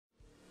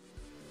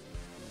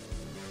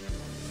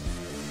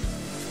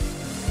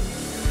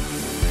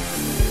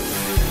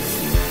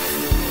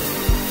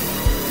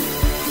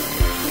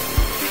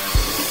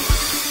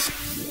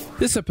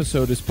This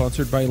episode is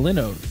sponsored by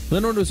Linode.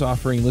 Linode is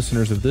offering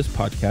listeners of this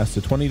podcast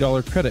a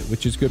 $20 credit,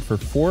 which is good for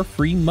 4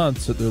 free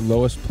months at their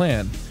lowest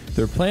plan.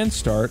 Their plans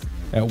start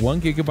at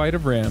 1 gigabyte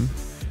of RAM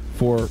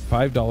for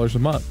 $5 a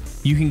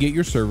month. You can get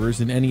your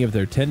servers in any of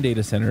their 10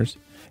 data centers,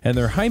 and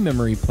their high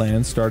memory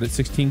plans start at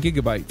 16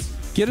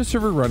 gigabytes. Get a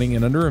server running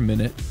in under a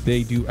minute.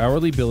 They do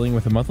hourly billing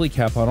with a monthly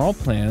cap on all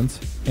plans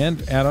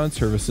and add-on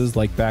services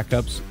like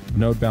backups,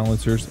 node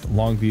balancers,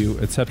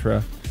 Longview,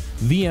 etc.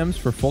 VMs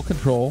for full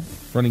control,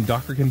 running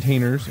Docker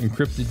containers,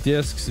 encrypted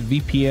disks,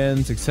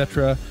 VPNs,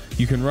 etc.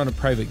 You can run a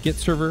private Git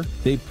server.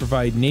 They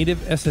provide native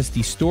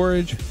SSD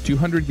storage,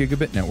 200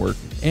 gigabit network,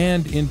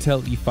 and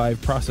Intel E5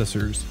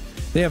 processors.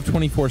 They have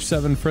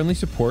 24/7 friendly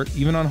support,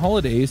 even on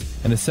holidays,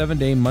 and a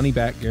 7-day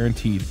money-back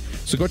guaranteed.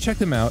 So go check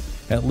them out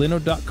at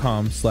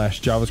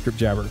linode.com/JavaScript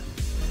Jabber.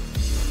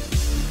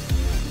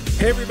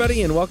 Hey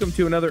everybody, and welcome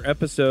to another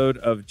episode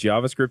of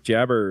JavaScript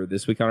Jabber.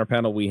 This week on our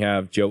panel we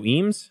have Joe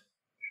Eames.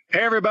 Hey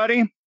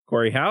everybody.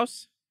 Cory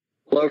House.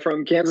 Hello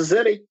from Kansas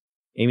City.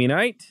 Aimee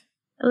Knight.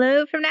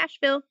 Hello from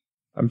Nashville.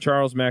 I'm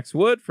Charles Max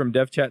Wood from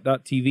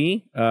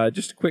devchat.tv.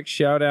 Just a quick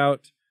shout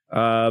out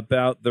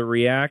about the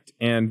React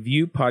and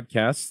Vue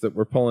podcasts that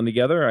we're pulling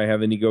together. I have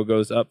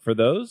Indiegogos up for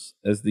those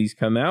as these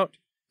come out,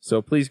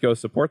 so please go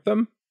support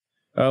them.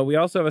 We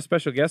also have a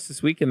special guest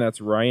this week, and that's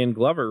Ryan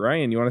Glover.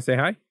 Ryan, you want to say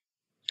hi?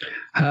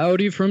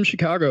 Howdy from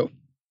Chicago.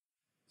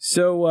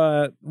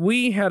 So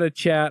we had a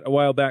chat a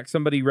while back.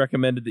 Somebody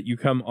recommended that you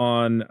come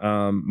on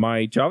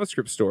my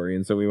JavaScript story,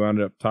 and so we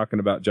wound up talking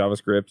about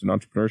JavaScript and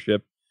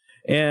entrepreneurship.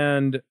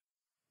 And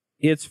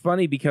it's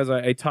funny because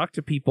I talk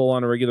to people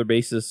on a regular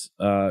basis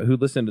who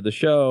listen to the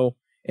show,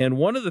 and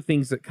one of the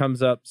things that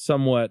comes up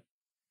somewhat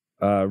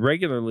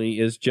regularly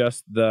is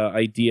just the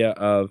idea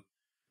of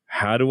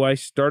how do I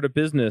start a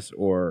business,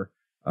 or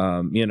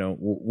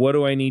what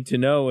do I need to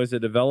know as a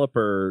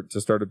developer to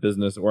start a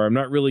business, or I'm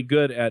not really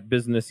good at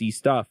businessy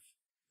stuff.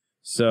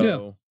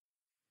 So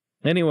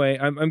Anyway,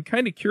 I'm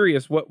kind of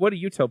curious, what do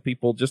you tell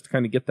people just to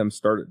kind of get them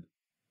started?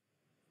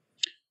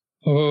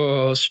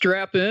 Oh,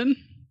 strap in.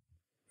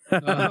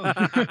 Because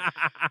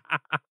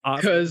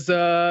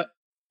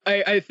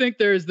I think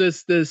there's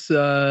this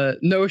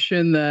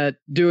notion that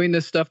doing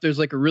this stuff, there's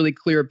like a really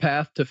clear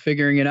path to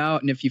figuring it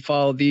out. And if you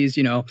follow these,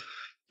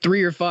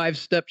 3 or 5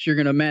 steps, you're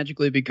going to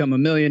magically become a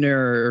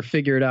millionaire or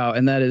figure it out.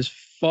 And that is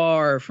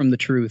far from the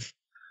truth.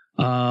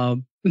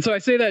 And so I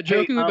say that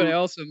jokingly, but I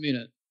also mean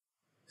it.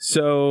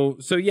 So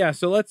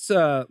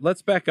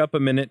let's back up a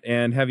minute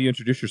and have you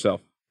introduce yourself.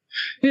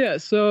 Yeah.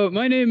 So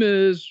my name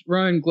is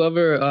Ryan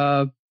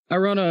Glover. I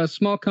run a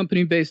small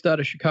company based out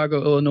of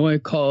Chicago, Illinois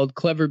called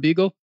Clever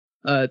Beagle.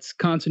 It's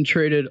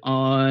concentrated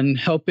on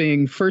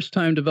helping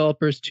first-time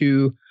developers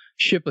to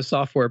ship a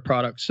software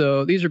product.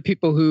 So these are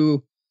people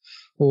who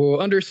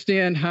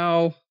understand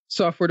how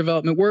software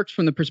development works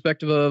from the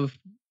perspective of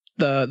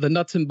the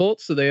nuts and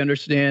bolts. So they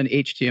understand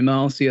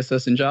HTML,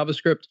 CSS, and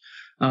JavaScript,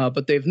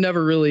 but they've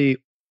never really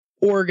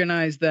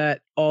organized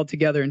that all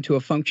together into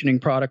a functioning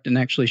product and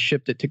actually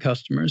shipped it to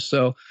customers.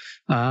 So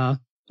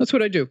that's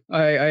what I do.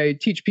 I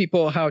teach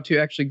people how to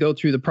actually go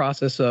through the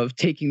process of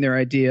taking their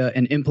idea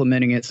and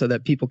implementing it so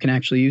that people can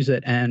actually use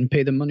it and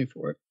pay them money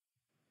for it.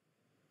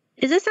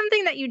 Is this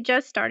something that you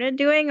just started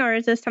doing, or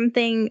is this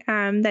something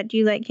that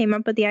you came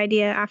up with the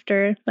idea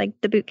after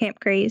the boot camp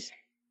craze?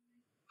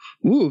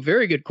 Ooh,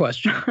 very good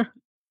question.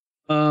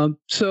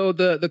 So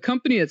the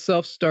company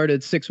itself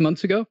started 6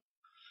 months ago,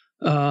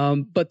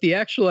 but the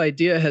actual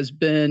idea has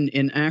been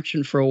in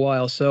action for a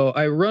while. So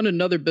I run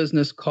another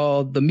business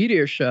called the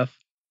Meteor Chef,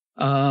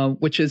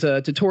 which is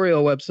a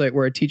tutorial website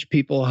where I teach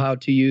people how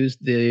to use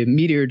the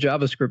Meteor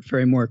JavaScript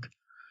framework.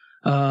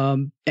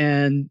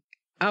 And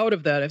out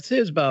of that, I'd say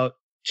it's about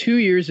 2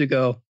 years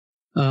ago,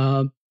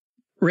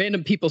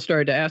 random people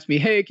started to ask me,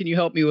 hey, can you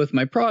help me with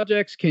my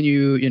projects? Can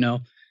you,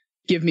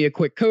 give me a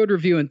quick code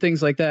review and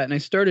things like that? And I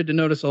started to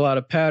notice a lot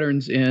of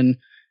patterns in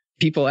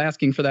people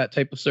asking for that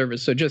type of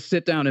service. So just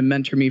sit down and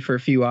mentor me for a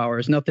few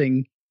hours.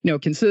 Nothing,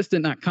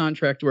 consistent, not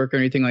contract work or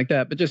anything like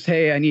that, but just,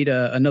 hey, I need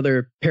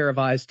another pair of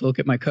eyes to look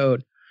at my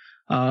code.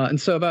 And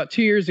so about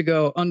 2 years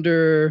ago,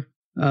 under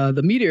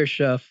the Meteor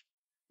Chef,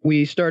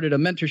 we started a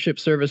mentorship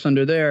service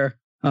under there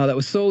that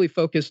was solely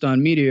focused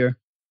on Meteor.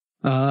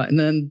 And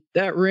then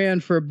that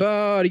ran for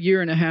about 1.5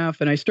 years,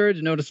 and I started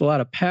to notice a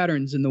lot of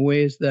patterns in the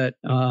ways that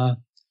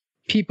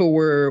people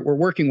were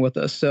working with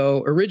us.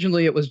 So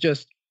originally it was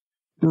just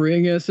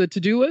bring us a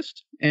to-do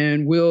list,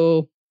 and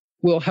we'll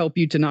help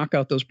you to knock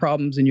out those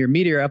problems in your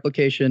Meteor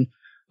application.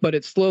 But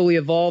it slowly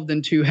evolved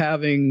into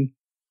having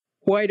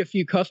quite a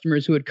few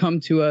customers who had come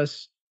to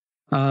us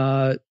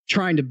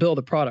trying to build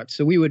a product.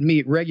 So we would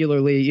meet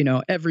regularly,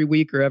 every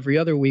week or every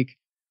other week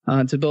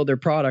to build their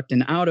product.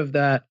 And out of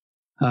that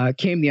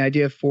came the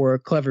idea for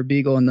Clever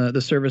Beagle and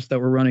the service that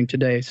we're running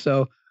today.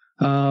 So,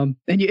 and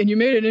you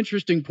made an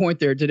interesting point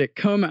there. Did it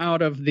come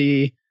out of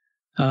the,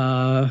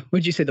 what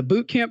did you say, the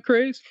boot camp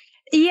craze?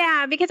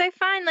 Yeah, because I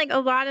find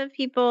a lot of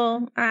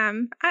people,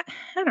 I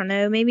don't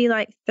know, maybe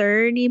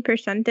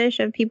 30%-ish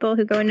of people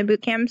who go into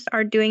boot camps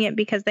are doing it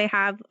because they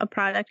have a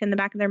product in the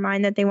back of their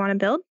mind that they want to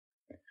build.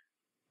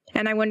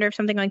 And I wonder if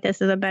something like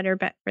this is a better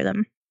bet for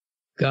them.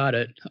 Got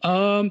it.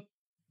 I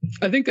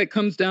think that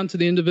comes down to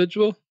the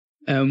individual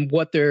and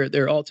what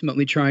they're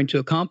ultimately trying to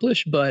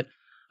accomplish. But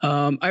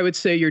I would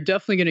say you're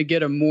definitely going to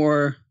get a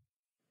more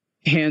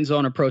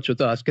hands-on approach with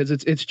us because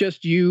it's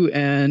just you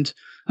and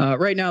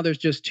right now there's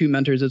just two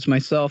mentors. It's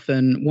myself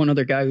and one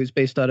other guy who's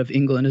based out of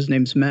England. His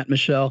name's Matt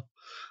Michelle.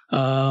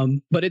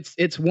 But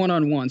it's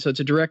one-on-one, so it's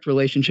a direct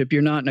relationship.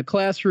 You're not in a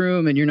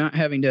classroom and you're not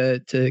having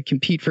to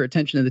compete for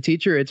attention of the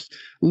teacher. It's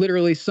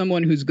literally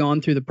someone who's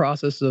gone through the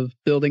process of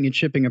building and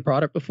shipping a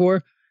product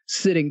before,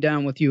 sitting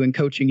down with you and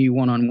coaching you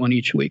one-on-one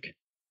each week.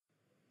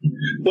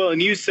 Well,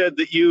 and you said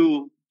that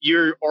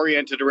you're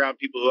oriented around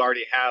people who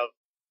already have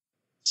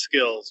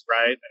skills,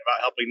 right? And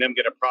about helping them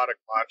get a product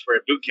launch,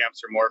 where boot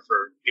camps are more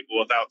for people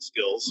without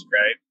skills,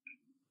 right?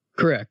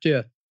 Correct,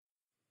 yeah.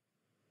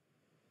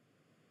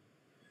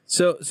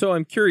 So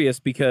I'm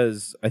curious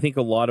because I think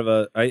a lot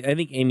of I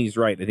think Aimee's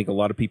right. I think a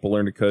lot of people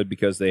learn to code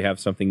because they have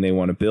something they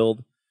want to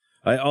build.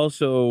 I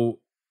also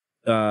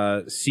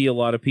see a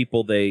lot of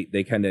people,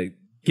 they kind of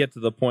get to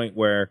the point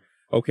where,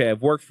 okay,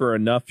 I've worked for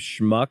enough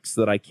schmucks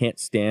that I can't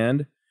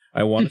stand.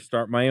 I want to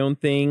start my own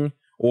thing.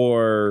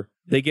 Or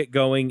they get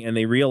going and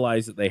they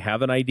realize that they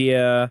have an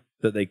idea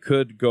that they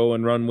could go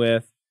and run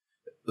with.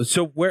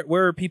 So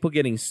where are people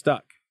getting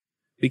stuck?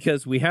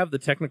 Because we have the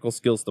technical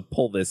skills to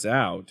pull this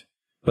out,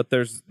 but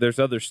there's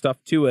other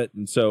stuff to it.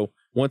 And so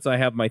once I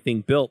have my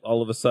thing built,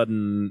 all of a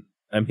sudden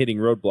I'm hitting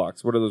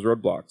roadblocks. What are those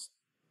roadblocks?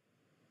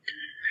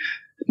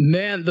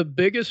 Man, the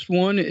biggest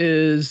one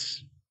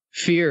is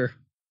fear.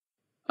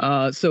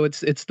 So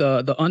it's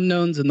the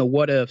unknowns and the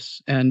what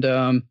ifs. And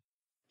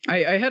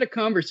I had a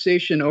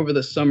conversation over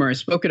the summer. I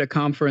spoke at a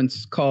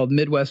conference called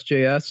Midwest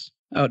JS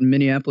out in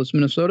Minneapolis,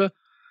 Minnesota.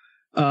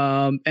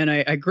 And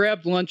I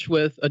grabbed lunch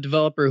with a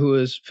developer who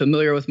was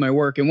familiar with my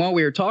work. And while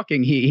we were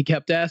talking, he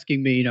kept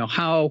asking me,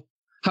 how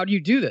do you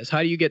do this?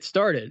 How do you get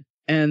started?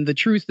 And the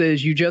truth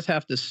is you just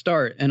have to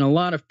start. And a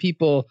lot of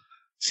people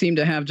seem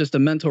to have just a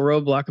mental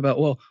roadblock about,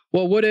 well,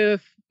 what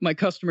if my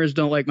customers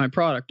don't like my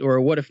product? Or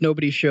what if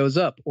nobody shows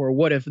up? Or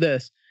what if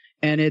this?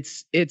 And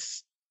it's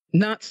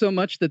not so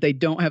much that they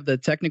don't have the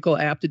technical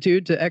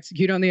aptitude to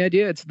execute on the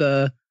idea.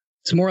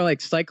 It's more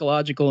like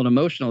psychological and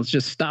emotional. It's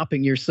just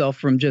stopping yourself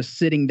from just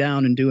sitting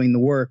down and doing the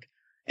work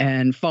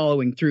and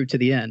following through to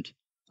the end,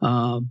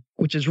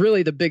 which is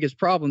really the biggest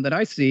problem that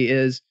I see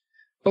is,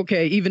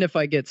 okay, even if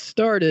I get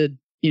started,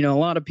 a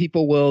lot of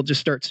people will just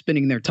start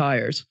spinning their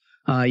tires.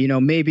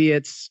 Maybe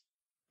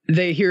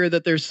they hear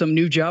that there's some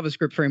new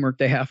JavaScript framework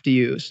they have to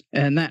use,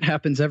 and that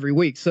happens every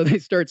week. So they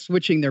start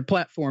switching their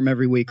platform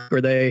every week,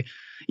 or they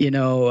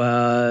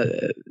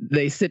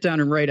sit down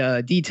and write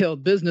a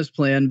detailed business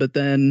plan, but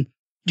then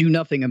do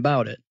nothing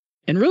about it.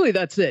 And really,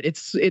 that's it.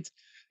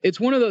 It's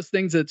one of those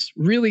things that's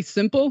really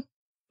simple,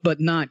 but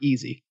not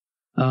easy.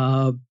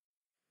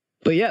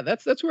 But yeah,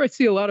 that's where I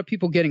see a lot of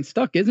people getting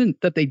stuck.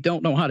 Isn't that they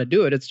don't know how to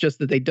do it? It's just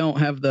that they don't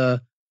have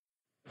the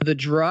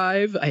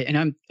drive.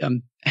 And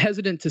I'm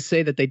hesitant to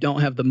say that they don't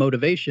have the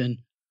motivation.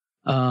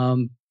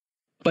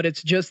 But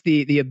it's just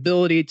the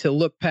ability to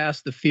look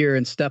past the fear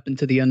and step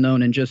into the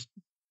unknown and just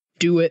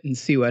do it and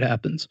see what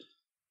happens.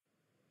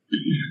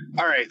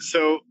 All right.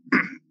 So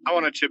I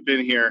want to chip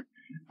in here.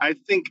 I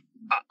think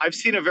I've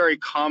seen a very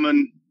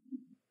common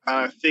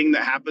thing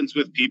that happens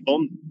with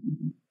people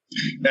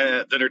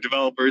that are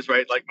developers,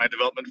 right? Like my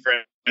development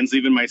friends,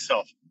 even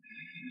myself.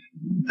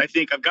 I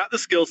think I've got the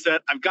skill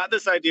set. I've got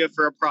this idea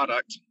for a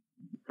product,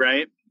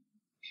 right?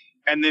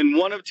 And then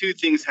one of two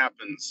things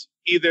happens.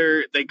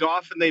 Either they go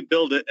off and they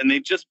build it and they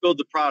just build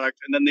the product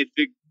and then they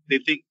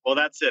think, well,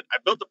 that's it. I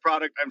built the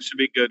product. I should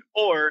be good.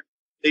 Or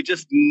they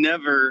just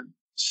never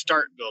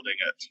start building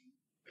it.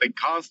 They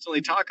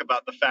constantly talk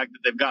about the fact that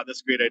they've got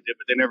this great idea,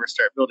 but they never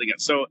start building it.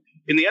 So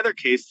in the other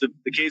case,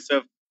 the case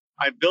of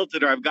I've built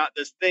it or I've got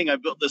this thing, I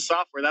built this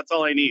software, that's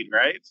all I need,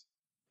 right?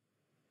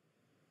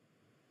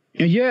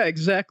 Yeah,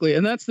 exactly.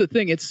 And that's the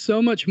thing. It's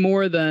so much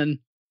more than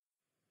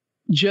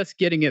just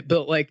getting it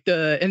built. Like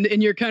and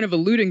you're kind of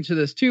alluding to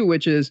this too,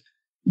 which is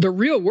the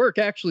real work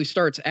actually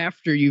starts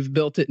after you've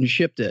built it and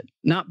shipped it,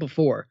 not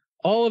before.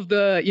 All of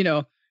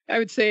the, I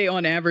would say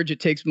on average,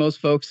 it takes most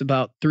folks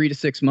about 3 to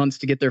 6 months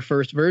to get their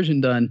first version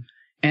done.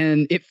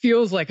 And it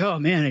feels like, oh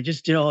man, I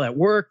just did all that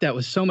work. That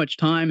was so much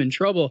time and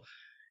trouble.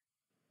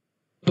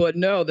 But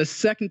no, the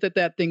second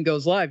that thing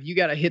goes live, you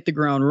got to hit the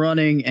ground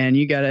running and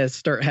you got to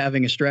start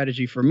having a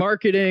strategy for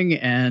marketing.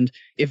 And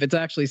if it's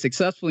actually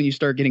successful and you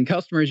start getting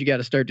customers, you got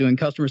to start doing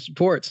customer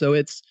support. So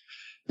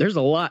there's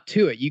a lot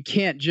to it. You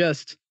can't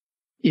just,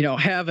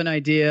 have an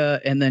idea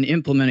and then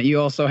implement it.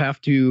 You also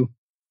have to,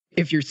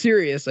 if you're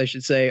serious, I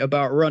should say,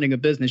 about running a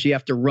business, you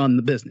have to run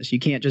the business. You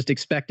can't just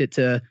expect it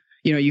to,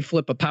 you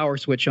flip a power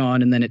switch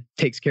on and then it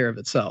takes care of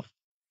itself.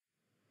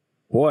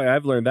 Boy,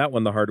 I've learned that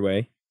one the hard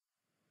way.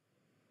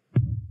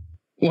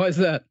 Why is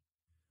that?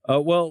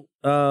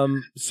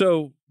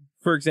 So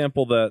for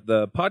example,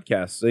 the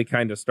podcasts, they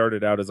kind of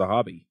started out as a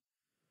hobby.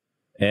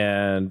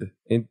 And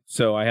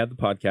so I had the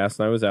podcast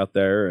and I was out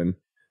there and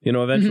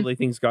Eventually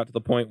things got to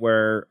the point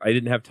where I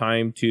didn't have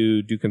time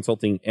to do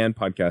consulting and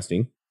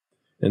podcasting.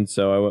 And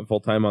so I went full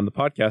time on the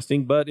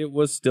podcasting, but it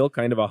was still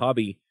kind of a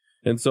hobby.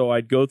 And so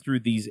I'd go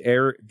through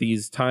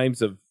these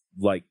times of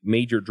like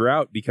major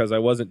drought because I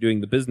wasn't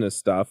doing the business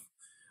stuff.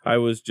 I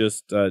was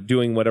just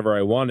doing whatever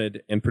I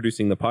wanted and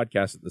producing the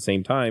podcast at the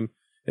same time.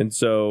 And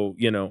so,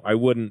 I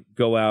wouldn't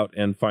go out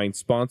and find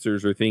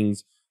sponsors or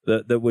things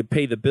that would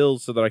pay the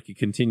bills so that I could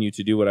continue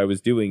to do what I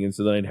was doing. And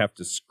so then I'd have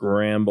to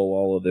scramble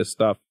all of this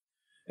stuff.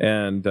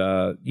 And,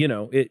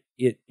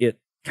 it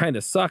kind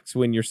of sucks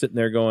when you're sitting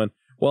there going,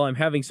 well, I'm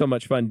having so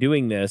much fun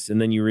doing this. And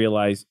then you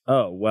realize,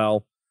 oh,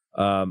 well,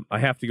 I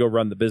have to go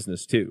run the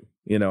business too.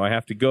 I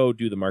have to go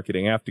do the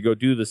marketing. I have to go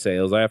do the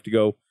sales. I have to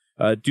go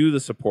do the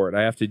support.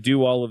 I have to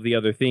do all of the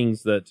other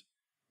things that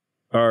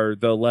are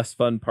the less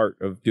fun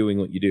part of doing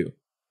what you do.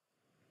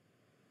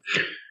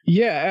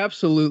 Yeah,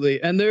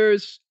 absolutely. And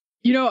there's,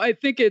 I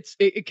think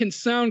it can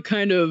sound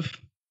kind of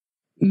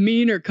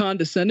mean or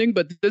condescending,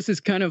 but this is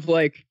kind of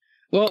like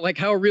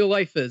how real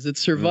life is.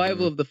 It's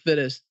survival of the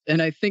fittest.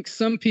 And I think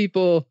some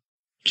people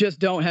just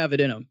don't have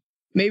it in them.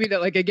 Maybe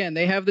that, again,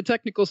 they have the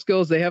technical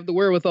skills, they have the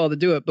wherewithal to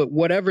do it, but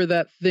whatever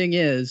that thing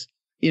is,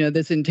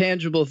 this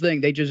intangible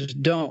thing, they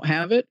just don't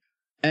have it.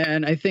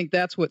 And I think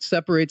that's what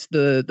separates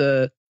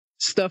the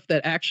stuff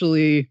that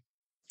actually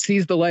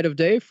sees the light of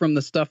day from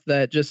the stuff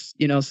that just,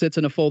 sits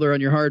in a folder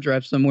on your hard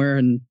drive somewhere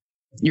and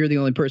you're the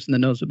only person that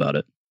knows about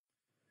it.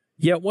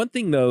 Yeah, one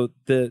thing, though,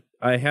 that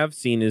I have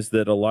seen is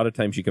that a lot of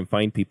times you can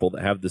find people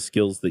that have the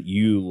skills that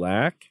you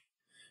lack.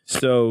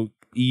 So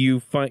you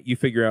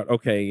figure out,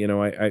 okay,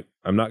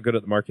 I'm not good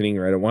at the marketing,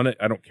 or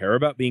I don't care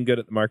about being good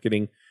at the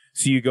marketing.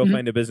 So you go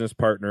find a business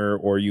partner,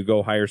 or you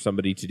go hire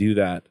somebody to do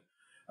that.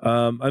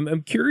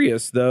 I'm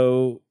curious,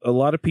 though, a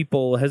lot of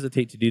people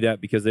hesitate to do that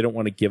because they don't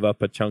want to give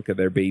up a chunk of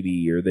their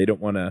baby, or they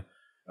don't want to,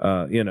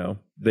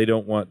 they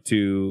don't want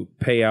to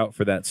pay out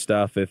for that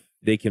stuff if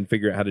they can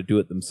figure out how to do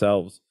it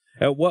themselves.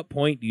 At what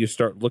point do you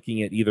start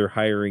looking at either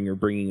hiring or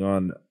bringing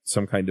on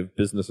some kind of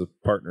business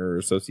partner or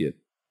associate?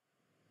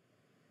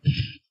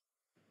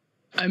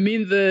 I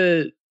mean,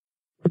 the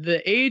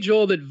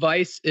age-old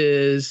advice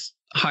is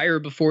hire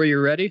before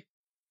you're ready.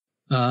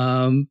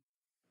 And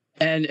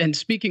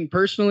speaking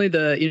personally,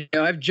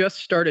 I've just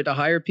started to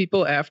hire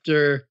people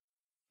after,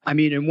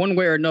 in one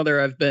way or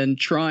another, I've been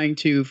trying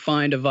to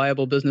find a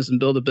viable business and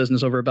build a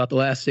business over about the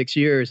last 6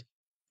 years.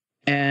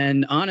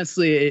 And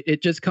honestly,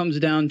 it just comes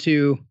down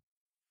to,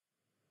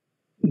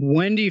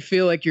 when do you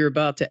feel like you're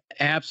about to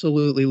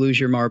absolutely lose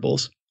your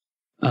marbles?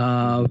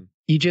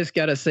 You just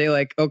got to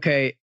say,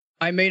 okay,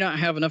 I may not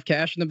have enough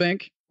cash in the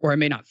bank, or I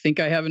may not think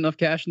I have enough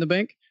cash in the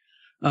bank.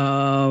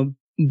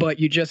 But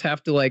you just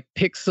have to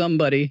pick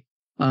somebody.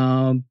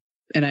 And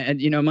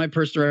my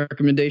personal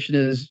recommendation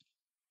is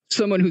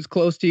someone who's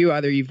close to you.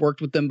 Either you've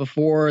worked with them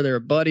before, they're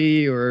a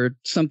buddy or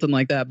something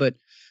like that. But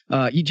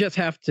you just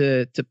have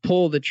to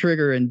pull the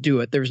trigger and do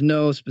it. There's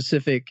no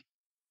specific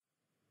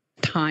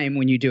time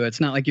when you do it. It's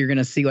not like you're going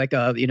to see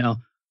the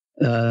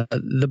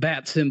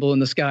bat symbol in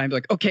the sky and be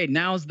like, okay,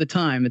 now's the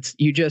time. It's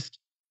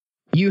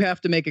you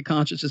have to make a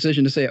conscious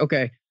decision to say,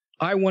 okay,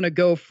 I want to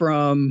go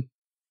from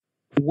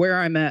where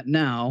I'm at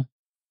now,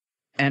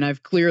 and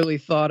I've clearly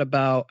thought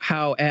about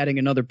how adding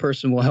another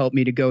person will help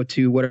me to go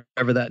to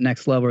whatever that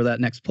next level or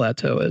that next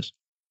plateau is.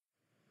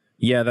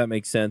 Yeah, that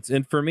makes sense.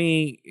 And for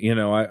me,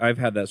 I've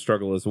had that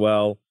struggle as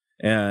well.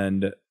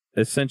 And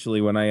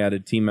essentially when I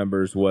added team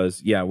members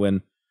was,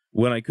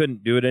 when I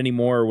couldn't do it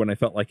anymore, when I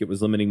felt like it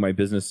was limiting my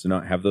business to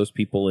not have those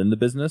people in the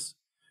business,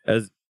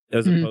 as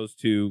opposed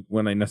to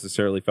when I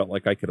necessarily felt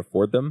like I could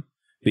afford them,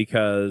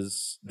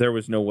 because there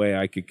was no way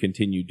I could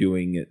continue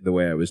doing it the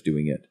way I was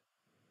doing it.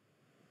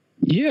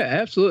 Yeah,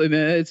 absolutely,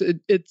 man.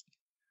 It's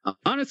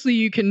honestly,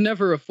 you can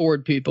never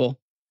afford people.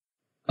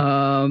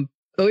 At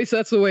least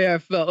that's the way I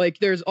felt.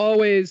 There's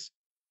always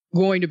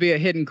going to be a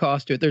hidden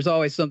cost to it. There's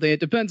always something.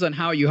 It depends on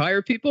how you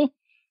hire people.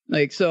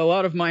 So a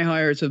lot of my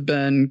hires have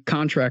been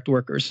contract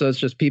workers. So it's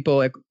just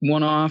people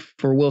one-off,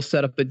 or we'll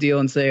set up a deal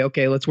and say,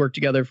 okay, let's work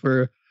together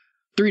for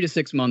 3 to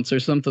 6 months or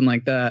something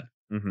like that.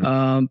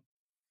 Mm-hmm.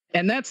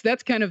 And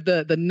that's kind of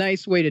the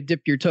nice way to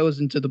dip your toes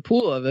into the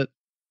pool of it,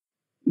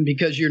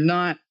 because you're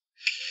not,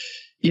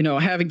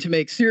 having to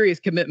make serious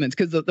commitments.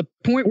 Because the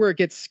point where it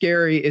gets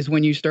scary is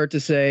when you start to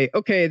say,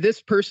 okay,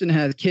 this person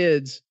has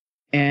kids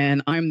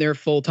and I'm their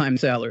full-time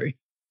salary,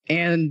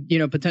 and,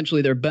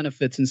 potentially their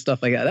benefits and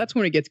stuff like that. That's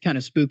when it gets kind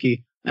of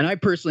spooky. And I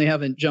personally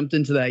haven't jumped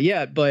into that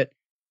yet, but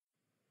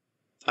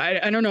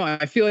I don't know.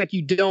 I feel like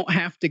you don't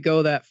have to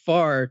go that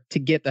far to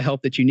get the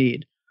help that you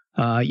need.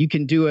 You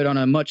can do it on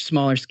a much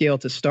smaller scale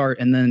to start,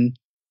 and then,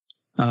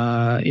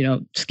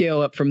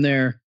 scale up from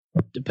there,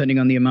 depending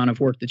on the amount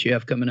of work that you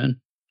have coming in.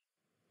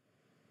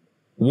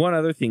 One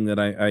other thing that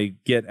I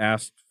get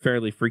asked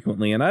fairly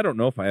frequently, and I don't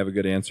know if I have a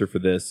good answer for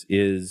this,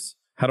 is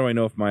how do I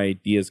know if my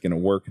idea is going to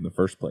work in the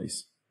first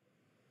place?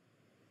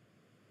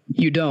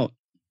 You don't.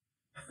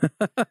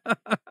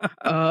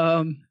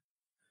 Oh,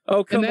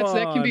 come on.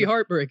 That can be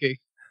heartbreaking.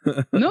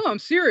 No, I'm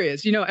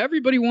serious.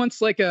 Everybody wants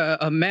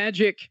a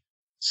magic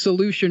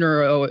solution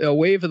or a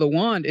wave of the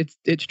wand.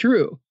 It's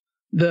true.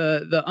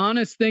 The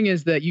honest thing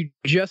is that you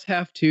just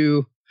have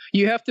to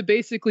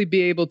basically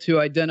be able to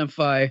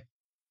identify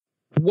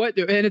what,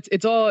 and it's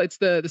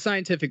the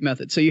scientific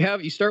method. So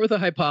you start with a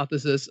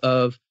hypothesis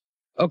of,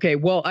 okay,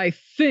 well, I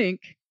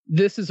think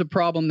this is a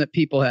problem that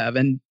people have.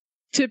 And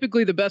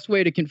typically the best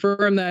way to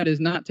confirm that is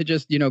not to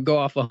just, go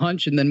off a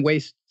hunch and then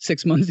waste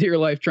 6 months of your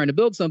life trying to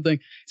build something.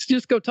 It's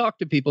just go talk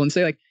to people and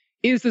say, like,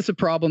 is this a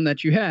problem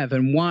that you have?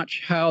 And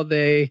watch how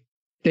they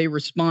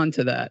respond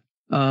to that.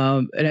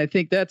 And I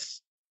think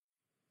that's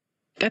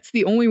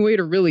the only way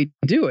to really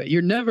do it.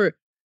 You're never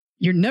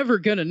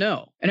going to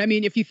know. And I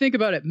mean, if you think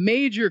about it,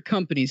 major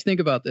companies, think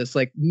about this,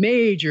 like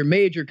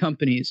major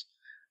companies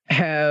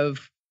have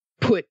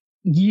put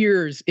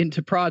years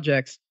into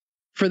projects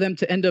for them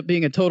to end up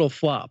being a total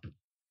flop.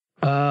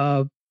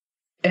 And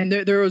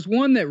there was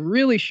one that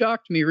really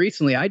shocked me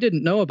recently. I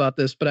didn't know about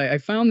this, but I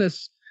found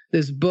this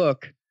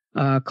book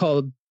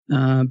called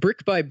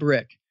Brick by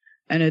Brick.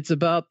 And it's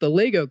about the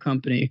Lego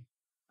company.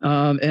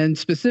 And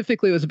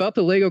specifically, it was about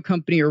the Lego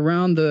company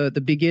around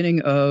the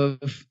beginning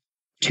of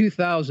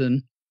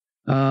 2000,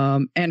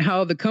 and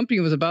how the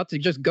company was about to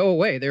just go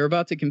away. They were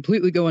about to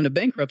completely go into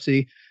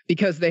bankruptcy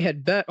because they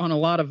had bet on a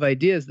lot of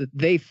ideas that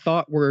they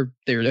thought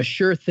they're a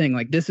sure thing.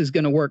 Like, this is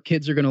going to work.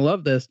 Kids are going to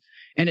love this.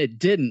 And it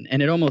didn't.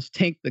 And it almost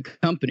tanked the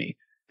company.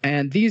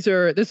 And this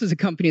is a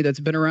company that's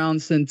been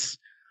around since,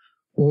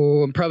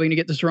 I'm probably going to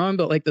get this wrong,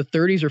 but like the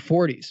 30s or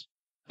 40s.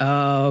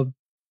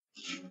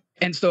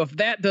 And so if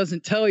that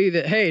doesn't tell you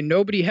that, hey,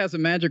 nobody has a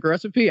magic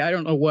recipe, I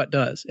don't know what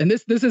does. And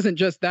this isn't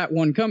just that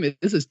one company.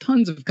 This is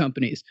tons of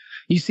companies.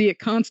 You see it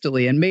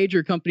constantly. And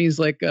major companies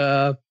like,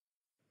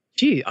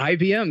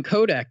 IBM,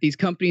 Kodak, these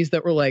companies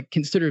that were like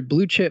considered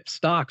blue chip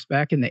stocks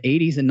back in the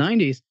 80s and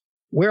 90s,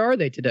 where are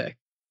they today?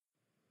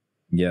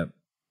 Yep.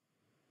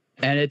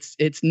 And it's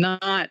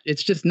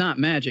just not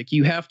magic.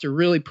 You have to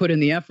really put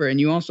in the effort. And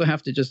you also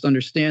have to just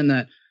understand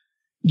that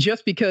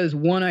just because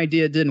one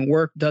idea didn't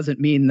work doesn't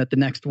mean that the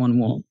next one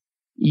won't.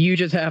 You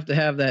just have to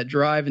have that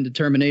drive and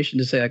determination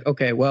to say, like,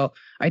 okay, well,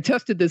 I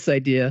tested this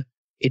idea.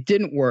 It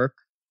didn't work.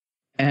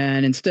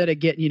 And instead of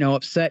getting,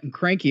 upset and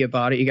cranky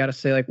about it, you got to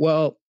say, like,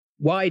 well,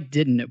 why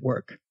didn't it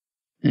work?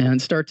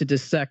 And start to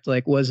dissect,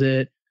 like, was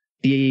it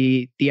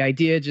the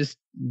idea just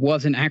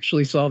wasn't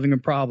actually solving a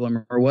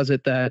problem? Or was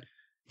it that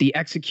the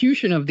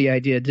execution of the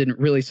idea didn't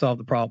really solve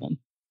the problem?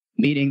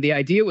 Meaning the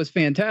idea was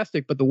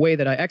fantastic, but the way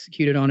that I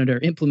executed on it or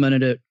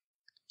implemented it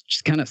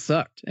just kind of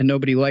sucked and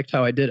nobody liked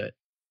how I did it.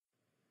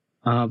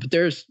 But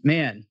there's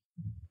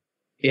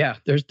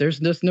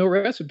just no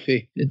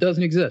recipe. It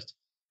doesn't exist.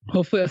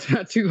 Hopefully that's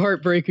not too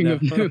heartbreaking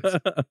of news.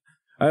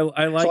 I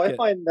like so it.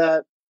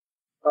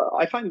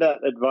 I find that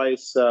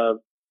advice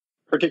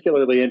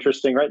particularly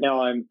interesting. Right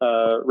now I'm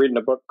reading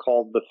a book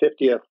called The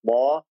 50th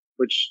Law,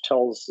 which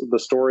tells the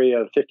story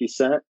of 50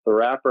 Cent, the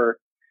rapper.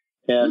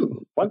 And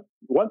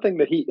one thing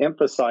that he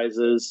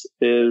emphasizes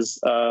is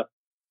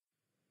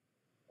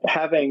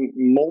having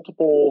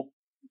multiple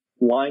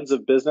lines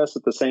of business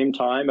at the same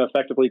time,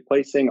 effectively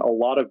placing a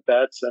lot of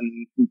bets.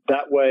 And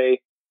that way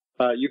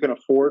you can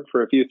afford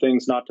for a few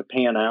things not to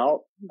pan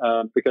out.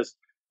 Because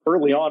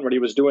early on, what he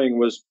was doing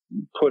was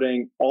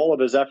putting all of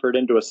his effort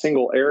into a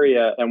single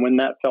area. And when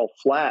that fell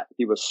flat,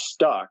 he was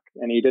stuck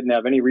and he didn't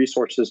have any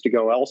resources to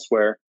go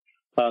elsewhere.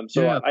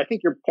 I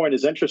think your point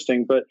is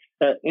interesting, but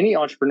any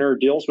entrepreneur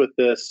deals with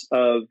this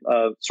of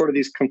sort of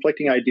these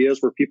conflicting ideas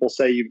where people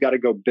say you've got to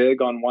go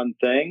big on one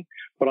thing,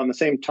 but at the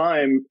same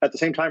time,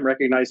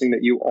 recognizing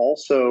that you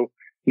also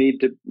need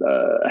to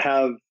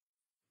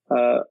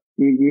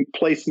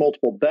place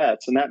multiple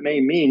bets. And that may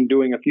mean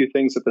doing a few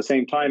things at the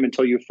same time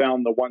until you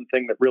found the one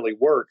thing that really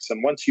works.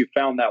 And once you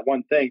found that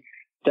one thing,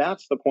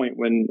 that's the point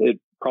when it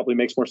probably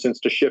makes more sense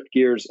to shift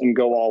gears and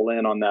go all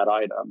in on that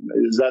item.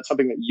 Is that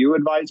something that you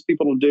advise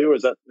people to do?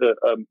 Is that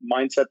a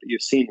mindset that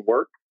you've seen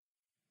work?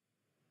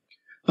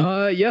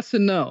 Yes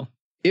and no.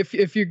 If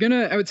you're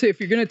gonna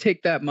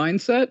take that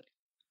mindset,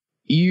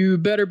 you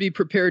better be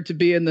prepared to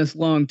be in this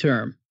long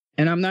term.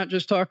 And I'm not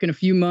just talking a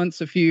few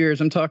months, a few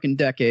years, I'm talking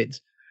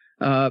decades.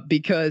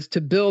 Because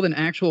to build an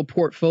actual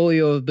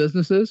portfolio of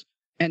businesses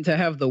and to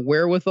have the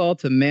wherewithal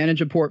to manage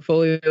a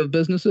portfolio of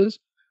businesses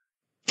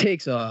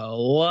takes a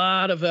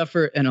lot of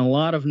effort and a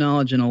lot of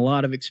knowledge and a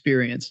lot of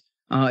experience.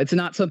 It's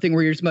not something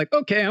where you're just like,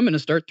 okay, I'm going to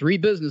start 3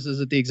 businesses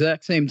at the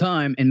exact same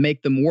time and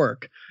make them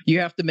work. You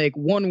have to make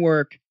one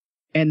work,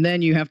 and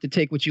then you have to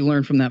take what you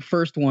learned from that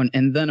first one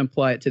and then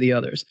apply it to the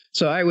others.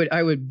 So I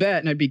would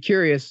bet, and I'd be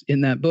curious in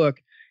that book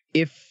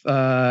if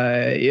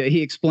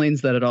he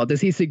explains that at all.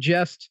 Does he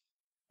suggest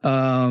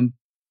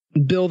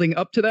building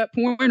up to that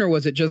point, or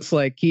was it just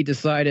like he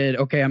decided,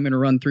 okay, I'm going to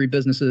run 3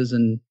 businesses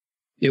and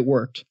it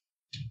worked?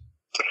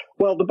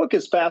 Well, the book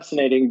is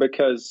fascinating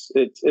because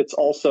it's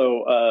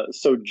also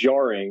so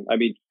jarring. I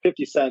mean,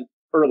 50 Cent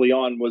early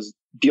on was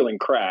dealing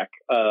crack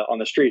on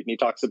the street, and he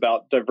talks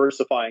about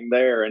diversifying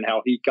there and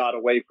how he got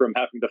away from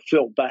having to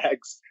fill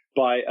bags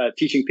by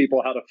teaching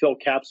people how to fill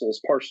capsules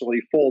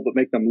partially full but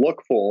make them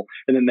look full,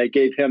 and then they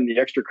gave him the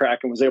extra crack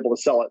and was able to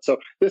sell it. So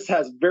this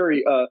has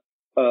very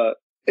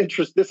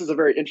this is a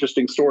very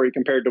interesting story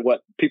compared to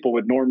what people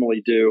would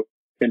normally do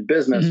in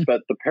business,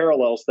 but the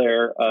parallels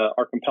there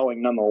are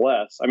compelling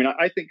nonetheless. I mean,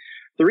 I think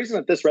the reason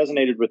that this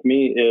resonated with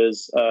me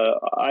is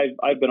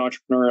I've been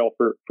entrepreneurial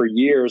for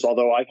years.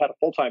 Although I've had a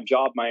full-time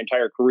job my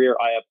entire career,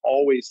 I have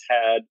always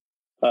had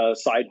a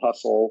side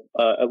hustle,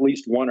 at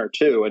least one or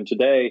two. And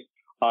today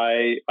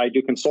I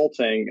do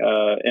consulting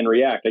in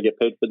React. I get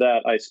paid for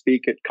that. I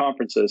speak at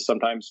conferences,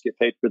 sometimes get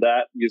paid for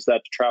that, use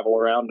that to travel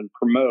around and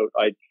promote.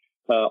 I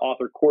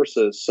author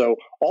courses. So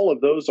all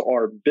of those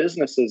are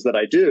businesses that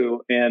I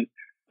do. And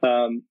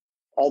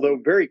although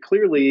very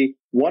clearly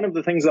one of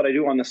the things that I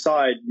do on the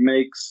side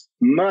makes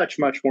much,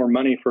 much more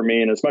money for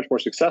me and is much more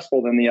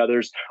successful than the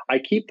others, I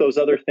keep those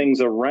other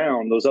things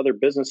around, those other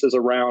businesses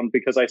around,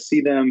 because I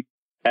see them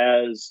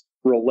as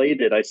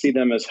related. I see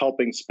them as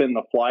helping spin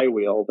the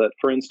flywheel. That,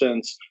 for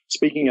instance,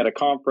 speaking at a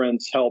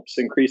conference helps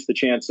increase the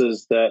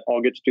chances that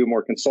I'll get to do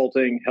more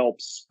consulting,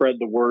 helps spread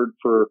the word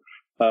for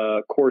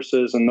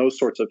courses and those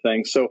sorts of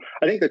things. So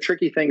I think the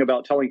tricky thing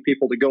about telling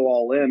people to go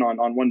all in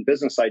on one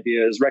business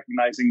idea is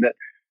recognizing that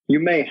you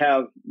may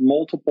have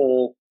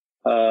multiple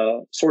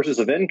sources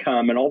of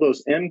income, and all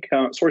those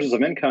sources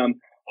of income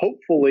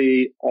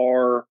hopefully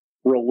are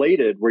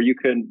related, where you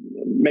can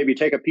maybe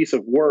take a piece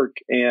of work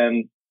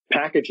and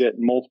package it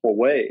in multiple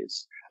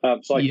ways.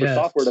 So like for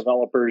software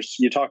developers,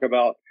 you talk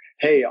about,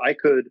 hey, I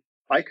could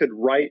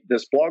write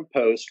this blog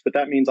post, but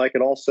that means I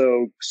could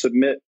also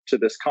submit to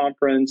this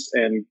conference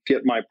and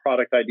get my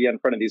product idea in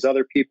front of these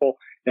other people.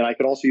 And I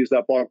could also use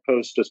that blog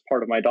post as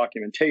part of my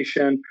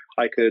documentation.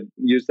 I could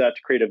use that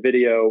to create a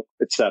video,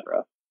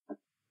 etc.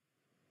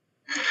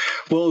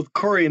 Well,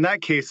 Cory, in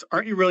that case,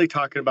 aren't you really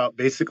talking about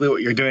basically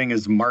what you're doing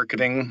is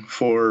marketing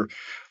for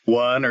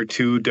one or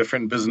two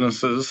different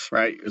businesses,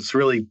 right? It's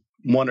really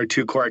one or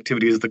two core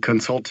activities, the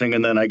consulting,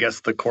 and then I guess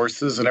the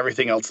courses, and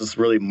everything else is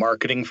really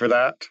marketing for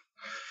that?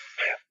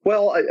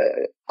 Well,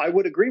 I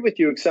would agree with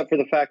you, except for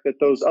the fact that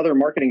those other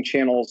marketing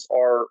channels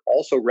are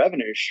also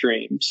revenue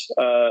streams.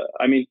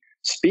 I mean,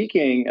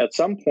 speaking at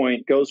some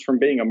point goes from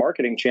being a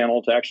marketing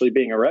channel to actually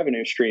being a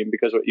revenue stream,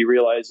 because what you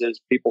realize is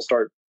people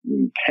start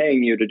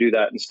paying you to do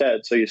that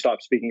instead. So you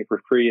stop speaking for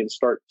free and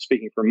start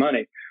speaking for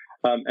money.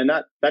 And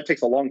that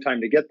takes a long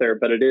time to get there,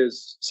 but it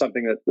is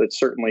something that's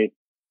certainly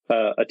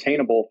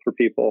attainable for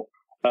people.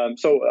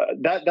 So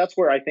that's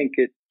where I think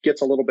it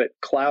gets a little bit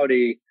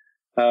cloudy.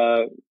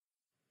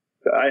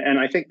 And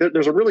I think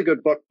there's a really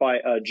good book by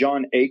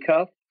John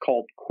Acuff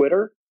called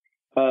Quitter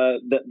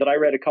that I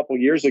read a couple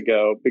years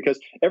ago, because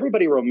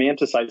everybody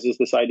romanticizes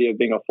this idea of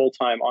being a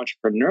full-time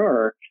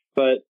entrepreneur,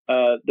 but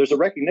there's a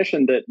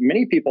recognition that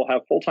many people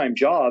have full-time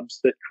jobs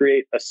that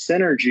create a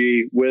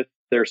synergy with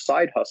their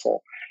side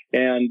hustle.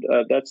 And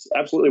that's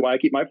absolutely why I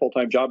keep my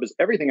full-time job, is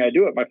everything I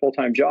do at my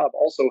full-time job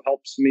also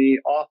helps me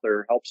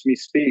author, helps me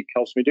speak,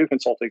 helps me do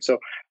consulting. So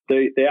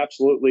they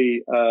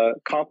absolutely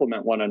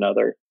complement one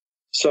another.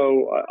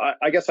 So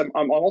I guess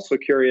I'm also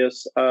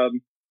curious,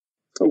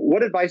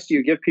 what advice do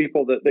you give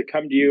people that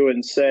come to you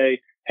and say,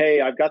 hey,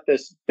 I've got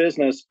this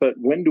business, but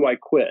when do I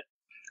quit?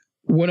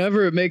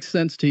 Whenever it makes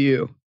sense to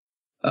you.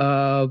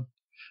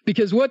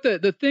 Because what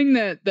the thing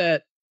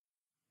that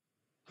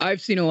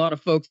I've seen a lot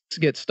of folks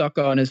get stuck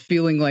on is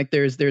feeling like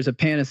there's a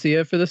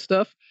panacea for this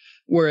stuff,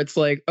 where it's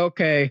like,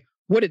 okay,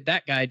 what did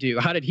that guy do?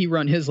 How did he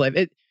run his life?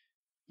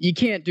 You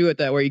can't do it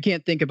that way. You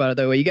can't think about it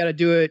that way. You got to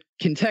do it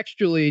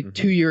contextually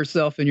to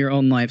yourself in your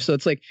own life. So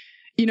it's like,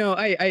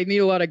 I meet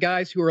a lot of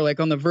guys who are like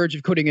on the verge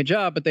of quitting a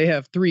job, but they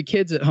have 3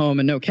 kids at home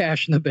and no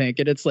cash in the bank.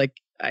 And it's like,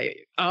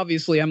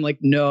 I'm like,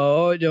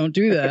 no, don't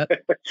do that.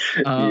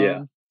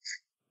 Yeah.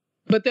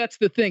 But that's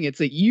the thing. It's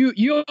like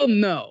you'll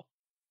know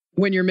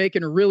when you're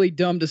making a really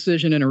dumb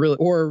decision and a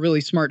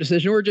really smart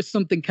decision, or just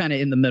something kind of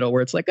in the middle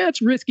where it's like,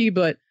 that's risky,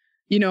 but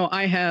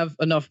I have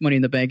enough money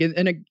in the bank.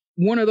 And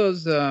one of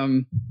those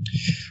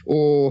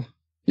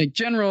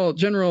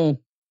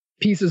general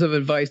pieces of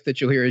advice that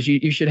you'll hear is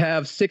you should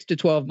have 6 to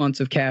 12 months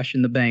of cash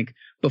in the bank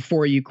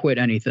before you quit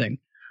anything.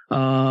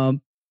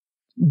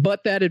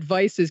 But that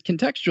advice is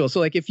contextual. So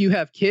like if you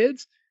have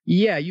kids,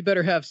 yeah, you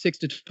better have 6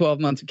 to 12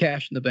 months of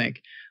cash in the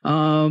bank.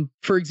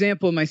 For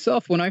example,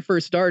 myself, when I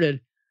first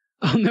started,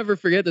 I'll never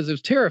forget this. It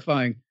was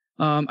terrifying.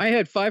 I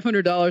had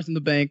 $500 in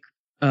the bank.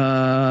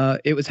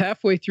 It was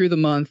halfway through the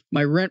month.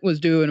 My rent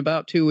was due in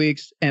about 2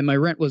 weeks, and my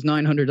rent was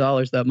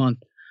 $900 that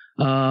month.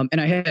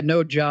 And I had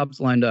no jobs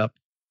lined up.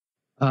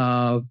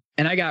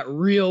 And I got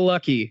real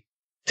lucky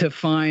to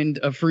find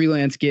a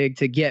freelance gig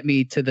to get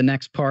me to the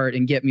next part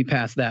and get me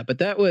past that. But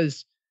that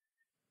was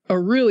a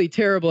really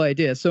terrible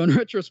idea. So in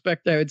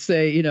retrospect, I would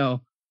say,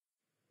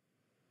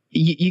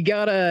 you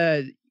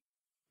gotta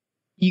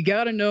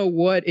know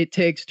what it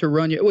takes to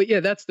run your, well, yeah,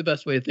 that's the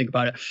best way to think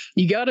about it.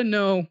 You gotta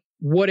know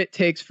what it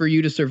takes for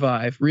you to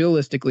survive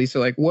realistically. So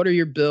like, what are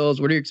your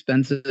bills? What are your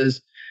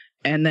expenses?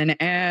 And then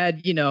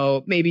add,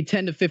 maybe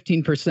 10 to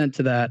 15%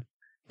 to that.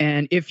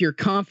 And if you're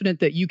confident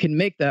that you can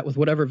make that with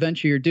whatever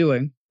venture you're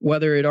doing,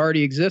 whether it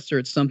already exists or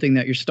it's something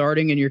that you're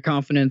starting and you're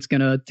confident it's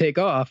going to take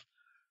off,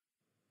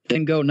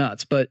 then go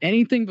nuts. But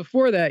anything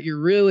before that, you're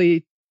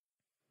really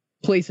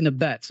placing a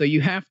bet. So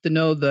you have to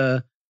know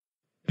the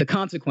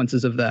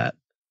consequences of that.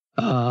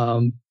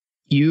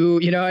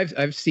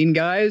 I've seen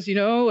guys,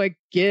 like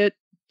get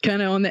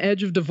kind of on the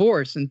edge of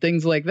divorce and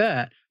things like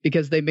that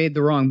because they made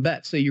the wrong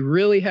bet. So you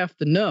really have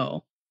to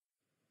know,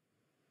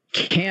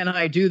 can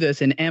I do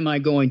this and am I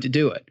going to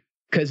do it?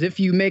 Because if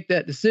you make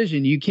that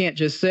decision, you can't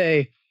just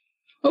say,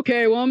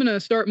 okay, well, I'm going to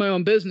start my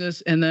own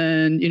business and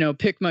then,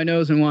 pick my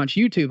nose and watch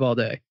YouTube all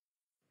day.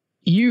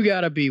 You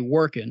got to be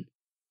working.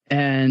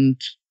 And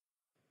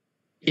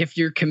if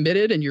you're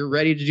committed and you're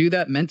ready to do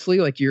that mentally,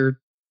 like you're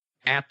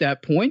at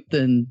that point,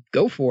 then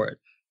go for it.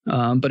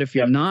 But if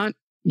you're not,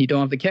 you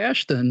don't have the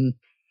cash, then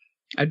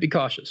I'd be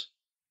cautious.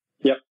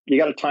 Yep. You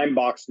got to time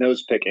box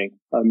nose picking.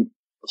 A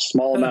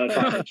small amount of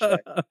time each day.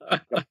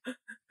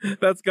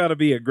 That's got to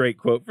be a great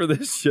quote for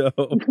this show.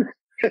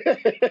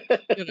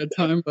 Get a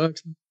time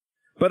box.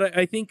 But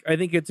I think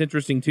it's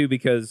interesting too,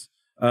 because,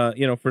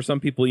 for some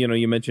people,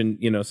 you mentioned,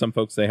 some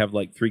folks, they have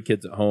like 3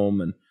 kids at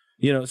home and,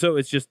 so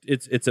it's just,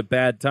 it's a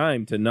bad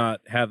time to not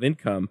have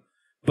income.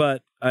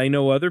 But I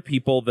know other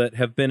people that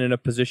have been in a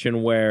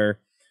position where,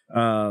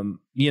 they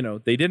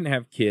didn't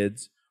have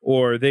kids,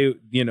 or they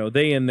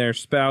and their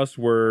spouse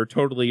were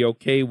totally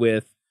okay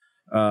with,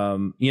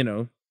 mom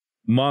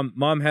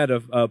had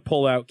a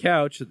pull-out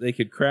couch that they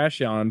could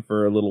crash on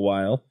for a little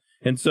while.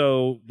 And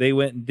so they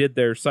went and did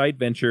their side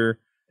venture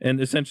and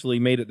essentially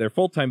made it their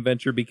full-time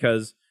venture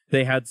because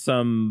they had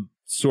some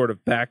sort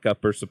of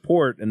backup or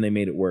support and they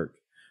made it work.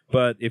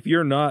 But if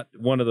you're not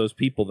one of those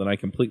people, then I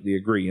completely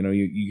agree.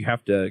 You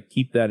have to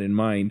keep that in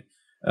mind,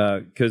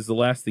 because the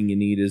last thing you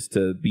need is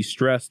to be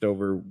stressed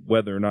over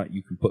whether or not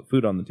you can put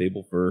food on the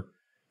table for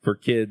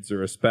kids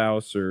or a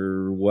spouse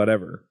or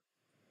whatever.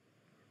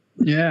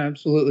 Yeah,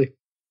 absolutely.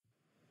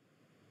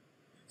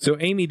 So,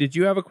 Aimee, did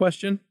you have a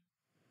question?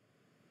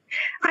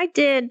 I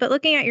did, but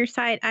looking at your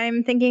site,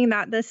 I'm thinking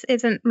that this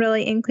isn't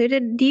really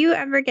included. Do you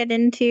ever get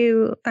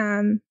into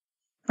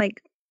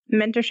like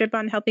mentorship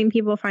on helping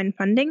people find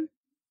funding?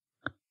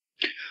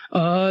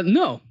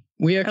 No,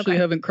 we actually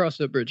haven't crossed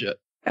that bridge yet.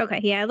 Okay,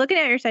 yeah, looking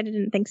at your site, I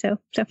didn't think so.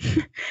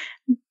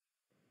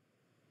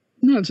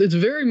 No, it's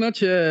very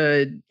much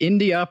a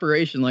indie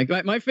operation. Like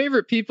my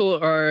favorite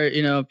people are,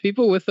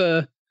 people with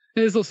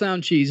this will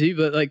sound cheesy,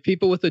 but like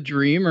people with a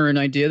dream or an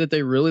idea that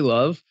they really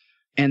love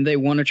and they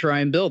want to try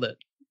and build it.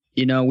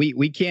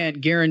 We can't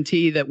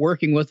guarantee that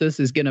working with us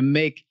is going to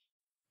make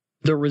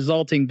the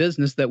resulting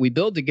business that we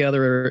build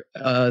together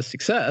a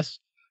success.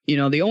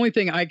 The only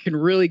thing I can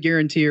really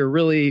guarantee or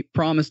really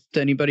promise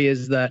to anybody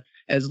is that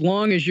as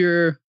long as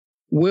you're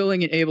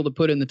willing and able to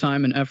put in the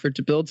time and effort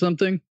to build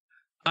something,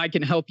 I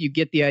can help you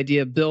get the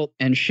idea built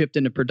and shipped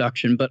into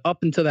production. But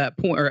up until that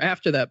point or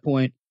after that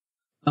point,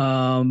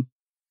 for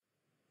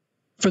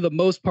the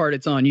most part,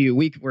 it's on you.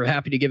 We're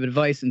happy to give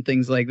advice and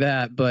things like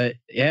that, but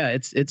yeah,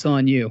 it's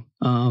on you.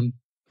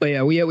 But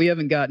yeah, we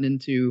haven't gotten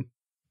into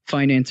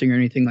financing or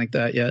anything like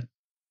that yet.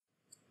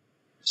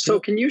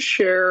 So can you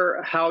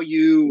share how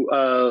you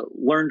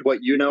learned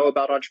what you know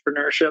about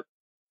entrepreneurship?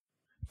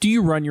 Do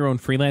you run your own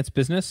freelance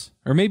business?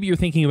 Or maybe you're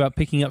thinking about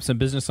picking up some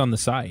business on the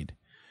side?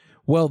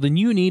 Well, then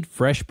you need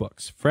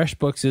FreshBooks.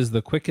 FreshBooks is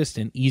the quickest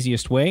and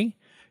easiest way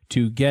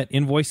to get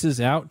invoices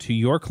out to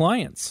your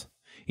clients.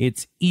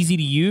 It's easy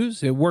to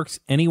use. It works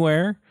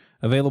anywhere,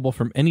 available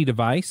from any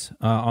device,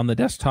 on the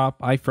desktop,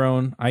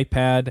 iPhone,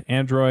 iPad,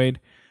 Android,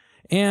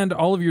 and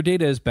all of your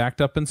data is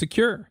backed up and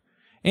secure.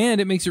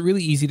 And it makes it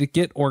really easy to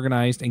get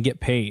organized and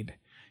get paid.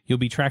 You'll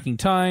be tracking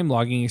time,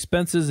 logging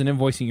expenses, and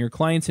invoicing your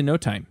clients in no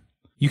time.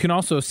 You can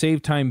also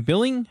save time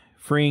billing,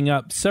 freeing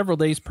up several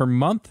days per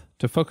month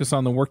to focus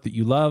on the work that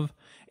you love,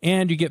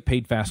 and you get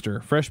paid faster.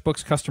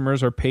 FreshBooks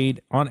customers are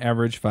paid on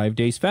average 5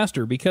 days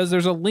faster because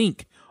there's a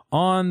link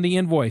on the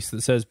invoice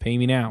that says pay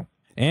me now.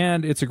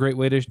 And it's a great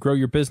way to grow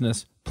your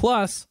business.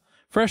 Plus,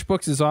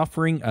 FreshBooks is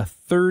offering a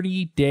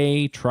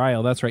 30-day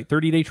trial. That's right,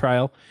 30-day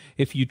trial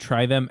if you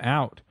try them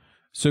out.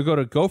 So go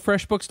to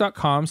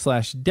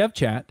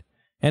gofreshbooks.com/devchat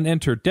and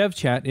enter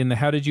devchat in the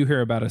How Did You Hear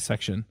About Us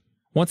section.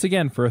 Once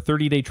again, for a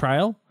 30-day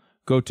trial,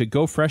 go to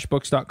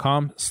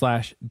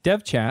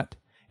gofreshbooks.com/devchat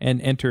and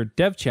enter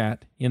devchat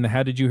in the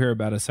How Did You Hear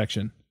About Us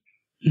section.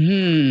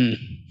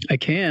 I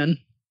can.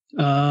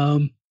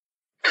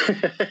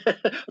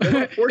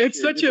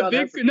 It's such a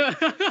big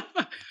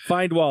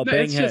Find wall,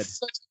 bang it's head. Just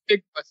such a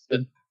big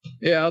question.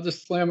 Yeah, I'll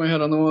just slam my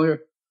head on the wall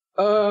here.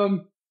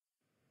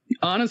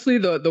 Honestly,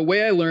 the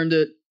way I learned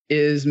it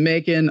is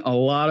making a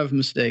lot of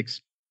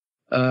mistakes,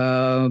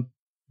 and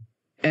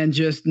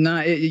just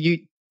not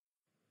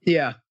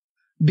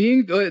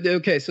being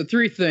okay. So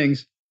 3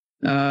 things: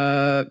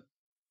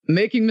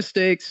 making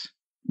mistakes,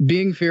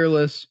 being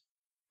fearless,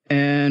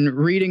 and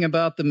reading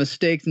about the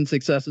mistakes and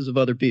successes of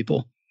other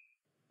people.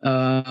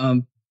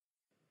 One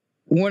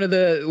of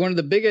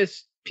the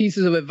biggest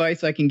pieces of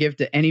advice I can give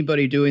to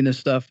anybody doing this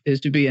stuff is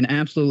to be an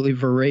absolutely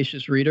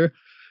voracious reader,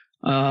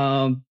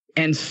 and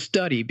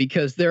study,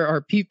 because there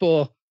are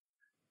people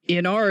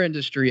in our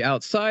industry,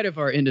 outside of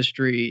our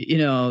industry,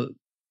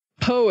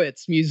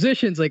 poets,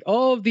 musicians, like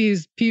all of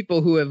these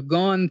people who have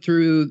gone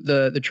through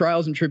the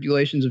trials and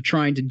tribulations of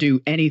trying to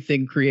do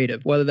anything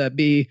creative, whether that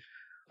be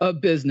a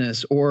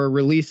business or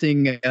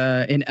releasing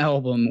an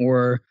album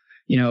or,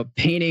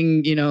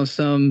 painting,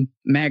 some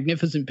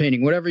magnificent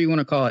painting, whatever you want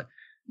to call it.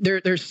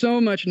 There's so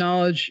much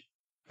knowledge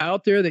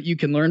out there that you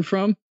can learn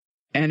from.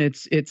 And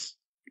it's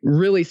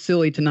really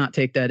silly to not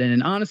take that in.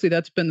 And honestly,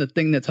 that's been the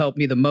thing that's helped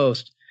me the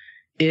most,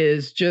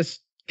 is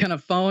just kind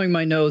of following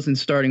my nose and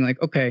starting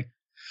like, okay,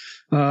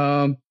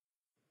 a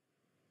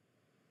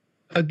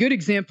good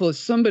example is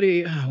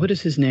somebody, what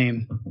is his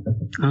name?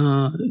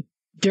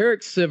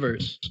 Derek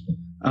Sivers.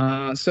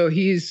 So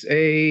he's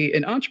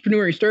an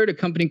entrepreneur. He started a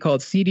company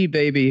called CD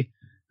Baby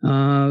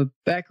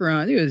back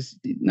around, it was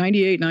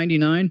 98,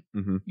 99.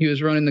 Mm-hmm. He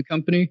was running the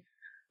company.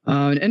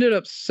 And ended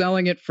up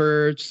selling it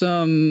for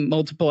some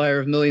multiplier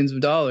of millions of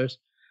dollars.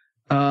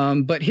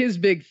 But his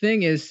big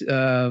thing is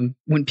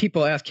when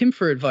people ask him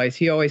for advice,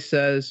 he always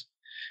says,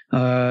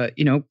 go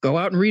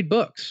out and read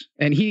books.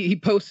 And he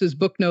posts his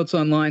book notes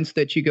online so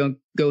that you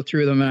go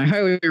through them. And I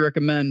highly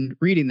recommend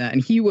reading that.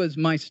 And he was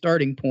my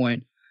starting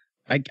point.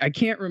 I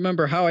can't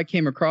remember how I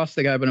came across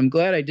the guy, but I'm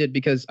glad I did,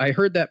 because I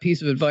heard that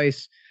piece of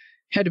advice,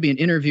 had to be an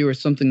interview or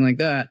something like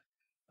that.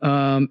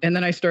 And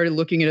then I started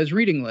looking at his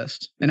reading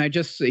list, and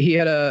he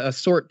had a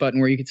sort button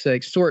where you could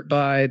say sort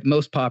by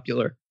most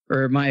popular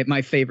or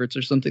my favorites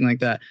or something like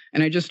that.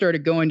 And I just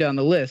started going down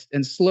the list,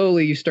 and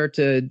slowly you start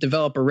to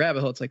develop a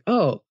rabbit hole. It's like,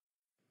 oh,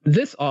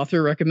 this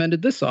author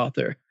recommended this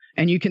author.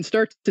 And you can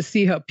start to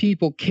see how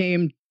people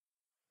came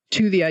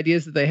to the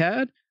ideas that they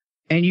had.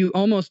 And you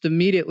almost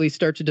immediately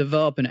start to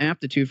develop an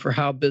aptitude for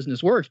how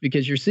business works,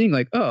 because you're seeing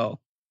like, oh,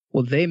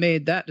 well, they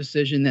made that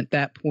decision at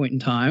that point in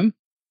time.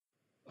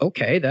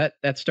 Okay, that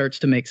starts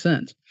to make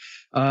sense.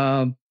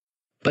 But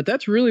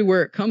that's really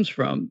where it comes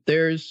from.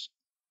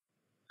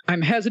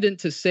 I'm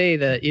hesitant to say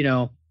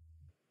that,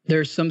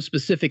 there's some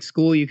specific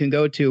school you can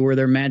go to where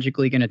they're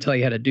magically going to tell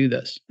you how to do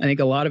this. I think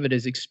a lot of it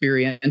is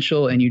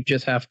experiential, and you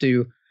just have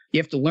to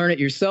learn it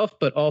yourself,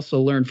 but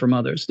also learn from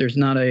others. There's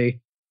not a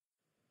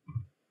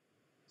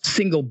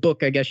single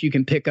book, I guess, you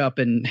can pick up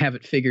and have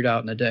it figured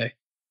out in a day.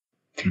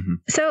 Mm-hmm.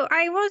 So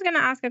I was going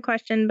to ask a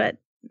question, but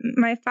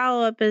my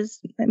follow-up is,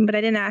 but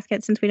I didn't ask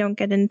it since we don't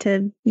get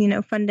into,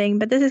 funding,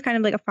 but this is kind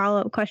of like a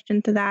follow-up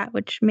question to that,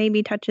 which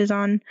maybe touches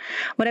on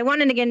what I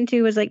wanted to get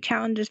into, was like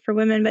challenges for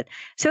women. But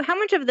so how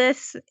much of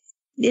this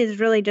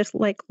is really just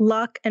like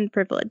luck and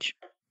privilege?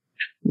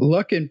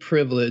 Luck and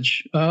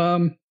privilege.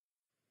 I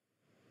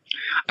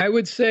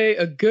would say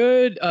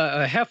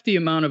a hefty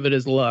amount of it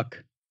is luck.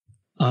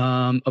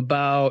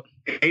 About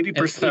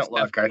 80%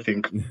 luck, I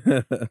think.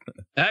 Wow,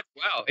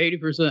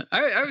 80%.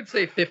 I would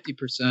say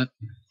 50%.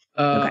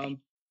 Okay.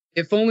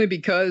 If only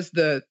because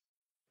the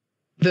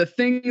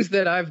things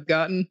that I've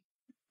gotten,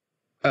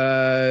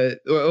 or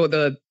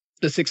the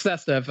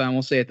success that I've found,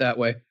 we'll say it that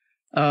way,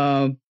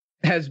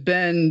 has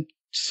been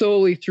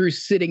solely through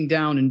sitting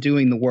down and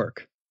doing the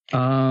work.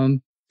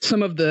 Some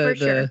of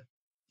the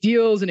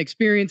deals and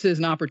experiences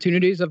and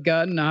opportunities I've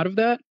gotten out of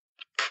that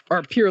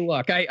are pure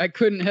luck. I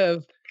couldn't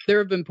have. There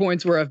have been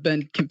points where I've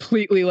been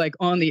completely like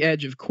on the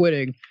edge of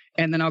quitting,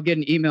 and then I'll get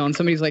an email and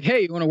somebody's like,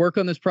 "Hey, you want to work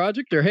on this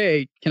project?" Or,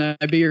 "Hey, can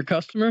I be your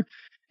customer?"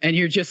 And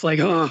you're just like,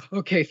 "Oh,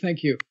 okay,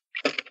 thank you."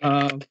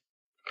 So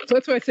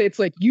that's why I say it's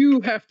like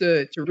you have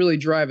to really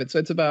drive it. So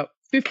it's about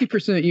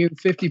 50% you,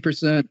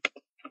 50%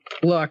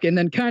 luck, and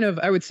then kind of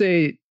I would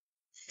say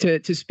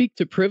to speak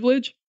to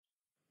privilege.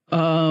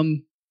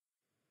 To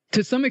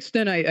some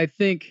extent, I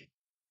think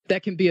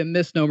that can be a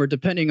misnomer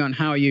depending on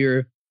how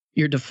you're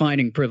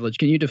defining privilege.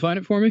 Can you define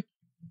it for me?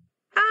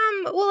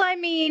 Well, I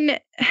mean,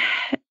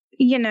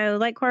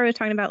 like Cory was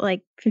talking about,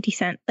 like 50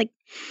 Cent, like,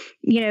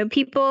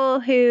 people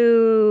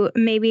who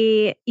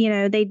maybe,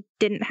 they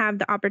didn't have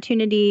the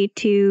opportunity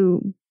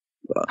to,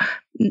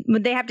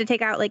 they have to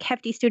take out like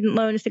hefty student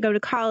loans to go to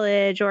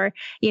college, or,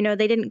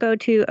 they didn't go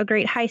to a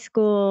great high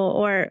school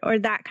or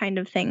that kind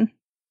of thing.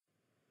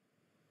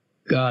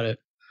 Got it.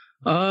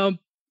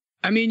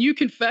 I mean, you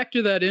can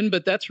factor that in,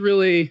 but that's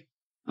really,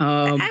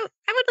 I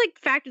would like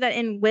factor that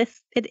in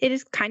with it. It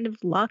is kind of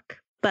luck,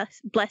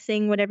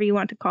 blessing, whatever you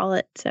want to call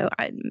it. So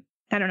I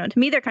don't know. To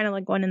me, they're kind of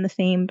like one and the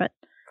same. But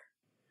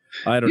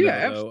I don't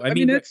know. I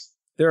mean,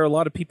 there are a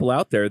lot of people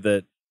out there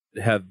that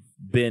have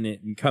been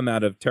and come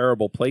out of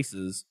terrible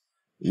places,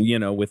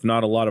 with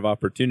not a lot of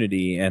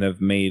opportunity, and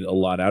have made a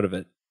lot out of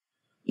it.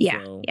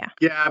 Yeah, so.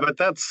 Yeah, but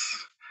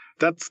that's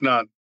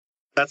not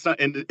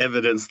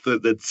evidence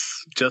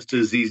that's just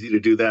as easy to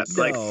do that.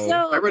 No. Like,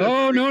 so, I read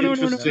no.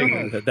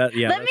 That's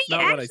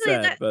not what I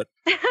said. But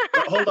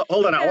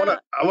hold on. I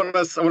want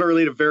to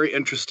relate a very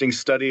interesting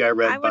study I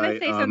read. I want to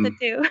say something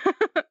too.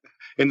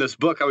 In this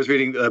book I was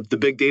reading, the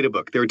Big Data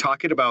book, they were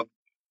talking about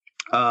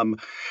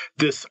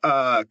this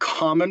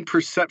common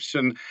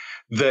perception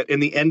that in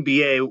the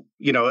NBA,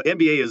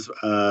 NBA is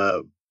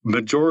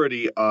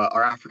majority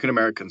are African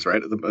Americans,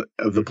 right?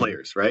 Of the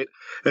players, right?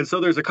 And so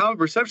there's a common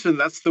perception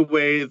that's the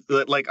way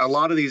that like a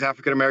lot of these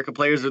African American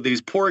players are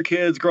these poor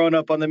kids growing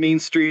up on the mean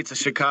streets of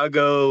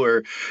Chicago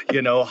or,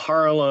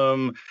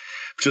 Harlem,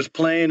 just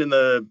playing in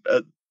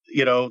the,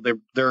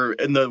 they're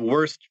in the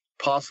worst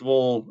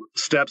possible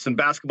steps, and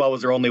basketball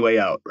was their only way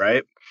out,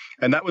 right?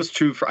 And that was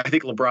true for, I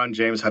think LeBron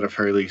James had a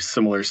fairly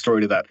similar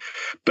story to that.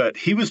 But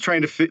he was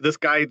trying to, this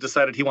guy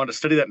decided he wanted to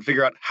study that and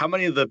figure out how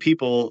many of the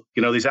people,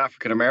 these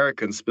African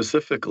Americans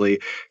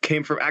specifically,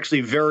 came from actually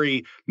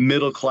very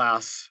middle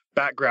class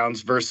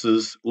backgrounds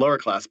versus lower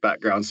class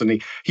backgrounds. And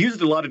he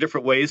used a lot of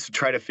different ways to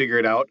try to figure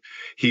it out.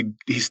 He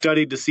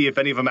studied to see if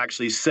any of them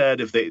actually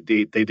said if they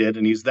did,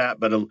 and used that.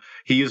 But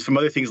he used some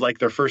other things like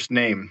their first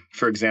name,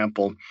 for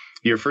example.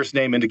 Your first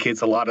name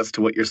indicates a lot as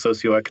to what your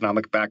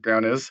socioeconomic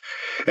background is.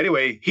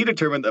 Anyway, he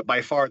determined that by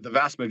far the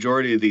vast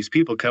majority of these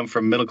people come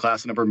from middle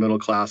class and upper middle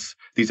class.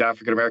 These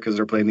African Americans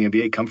that are playing the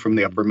NBA come from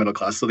the upper middle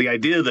class. So the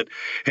idea that,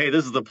 hey,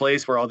 this is the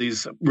place where all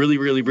these really,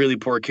 really, really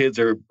poor kids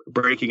are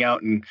breaking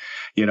out and,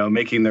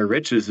 making their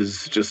riches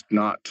is just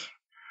not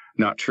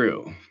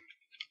true.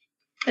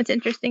 That's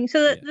interesting.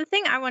 So the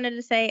thing I wanted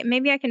to say,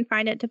 maybe I can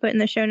find it to put in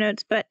the show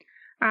notes, but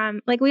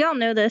we all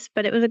know this,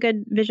 but it was a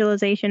good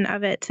visualization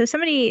of it. So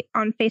somebody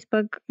on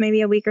Facebook,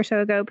 maybe a week or so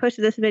ago,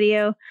 posted this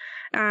video.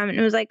 And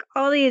it was like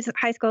all these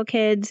high school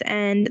kids,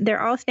 and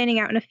they're all standing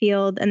out in a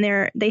field, and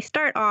they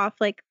start off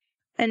like,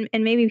 and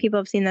maybe people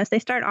have seen this. They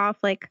start off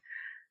like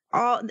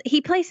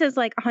he places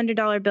like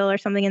 $100 bill or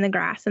something in the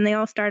grass, and they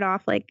all start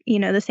off like,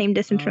 the same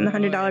distance from the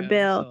 $100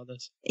 bill.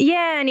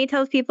 Yeah. And he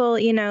tells people,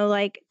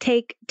 like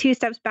take 2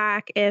 steps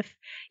back if,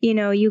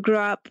 you grew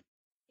up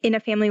in a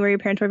family where your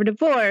parents were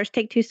divorced.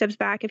 Take 2 steps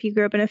back if you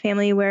grew up in a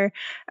family where,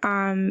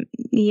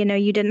 you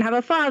didn't have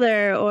a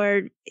father,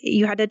 or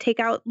you had to take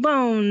out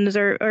loans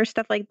or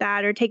stuff like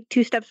that. Or take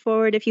 2 steps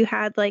forward if you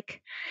had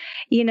like,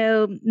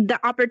 the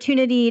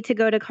opportunity to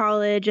go to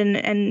college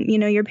and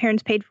your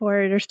parents paid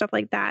for it or stuff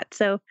like that.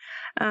 So,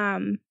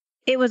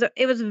 it was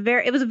a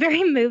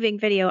very moving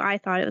video. I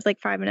thought it was like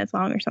 5 minutes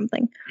long or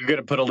something. You're going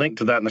to put a link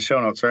to that in the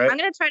show notes, right? I'm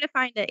going to try to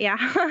find it.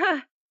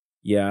 Yeah.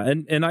 Yeah,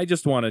 and I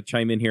just want to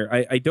chime in here.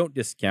 I don't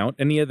discount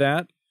any of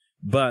that,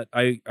 but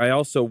I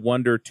also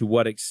wonder to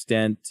what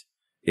extent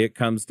it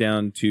comes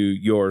down to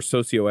your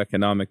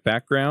socioeconomic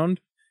background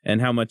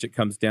and how much it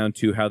comes down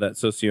to how that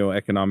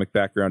socioeconomic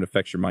background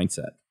affects your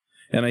mindset.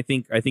 And I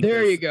think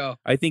there you go.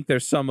 I think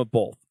there's some of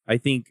both. I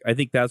think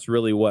that's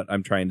really what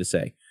I'm trying to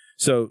say.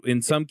 So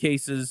in some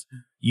cases,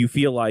 you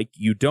feel like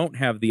you don't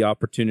have the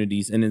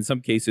opportunities, and in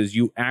some cases,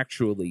 you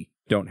actually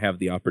don't have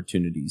the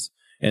opportunities.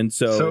 And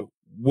so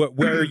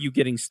where are you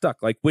getting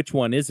stuck? Like, which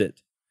one is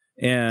it?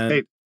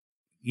 And,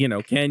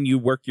 can you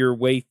work your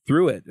way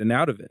through it and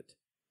out of it?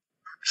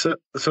 So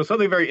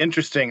something very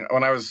interesting,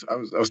 when I was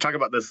talking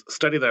about this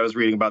study that I was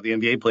reading about the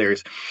NBA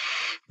players,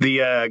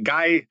 the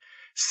guy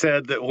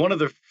said that one of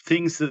the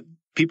things that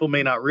people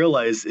may not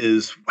realize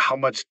is how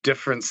much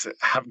difference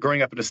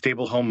growing up in a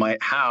stable home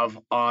might have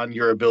on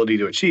your ability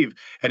to achieve.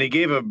 And he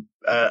gave a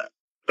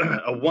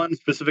one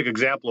specific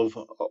example of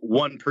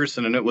one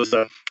person, and it was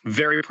a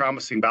very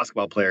promising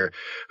basketball player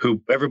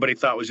who everybody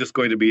thought was just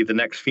going to be the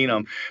next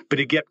phenom. But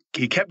he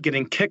kept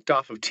getting kicked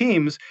off of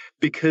teams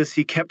because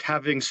he kept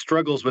having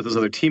struggles with his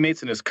other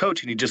teammates and his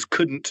coach, and he just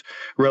couldn't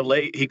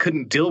relate. He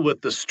couldn't deal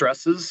with the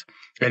stresses,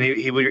 and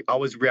he was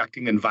always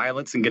reacting in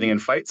violence and getting in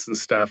fights and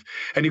stuff.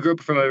 And he grew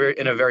up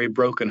in a very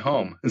broken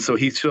home, and so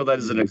he showed that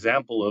as an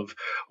example of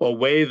a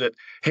way that,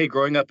 hey,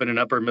 growing up in an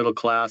upper middle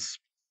class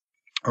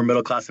or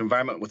middle class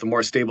environment with a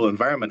more stable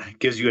environment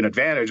gives you an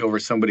advantage over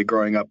somebody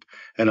growing up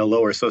in a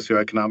lower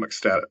socioeconomic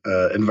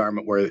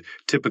environment where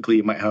typically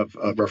you might have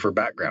a rougher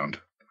background.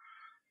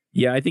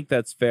 Yeah, I think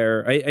that's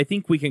fair. I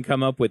think we can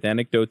come up with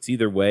anecdotes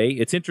either way.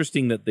 It's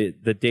interesting that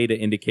the data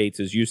indicates,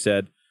 as you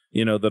said,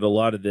 that a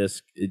lot of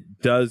this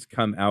does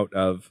come out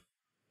of,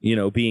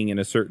 being in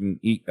a certain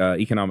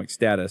economic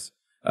status.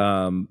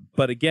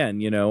 But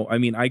again,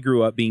 I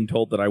grew up being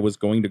told that I was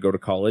going to go to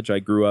college. I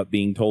grew up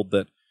being told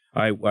that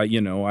I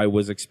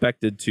was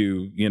expected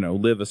to,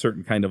 live a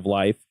certain kind of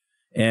life.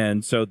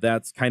 And so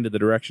that's kind of the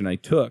direction I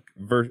took.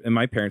 And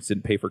my parents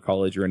didn't pay for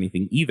college or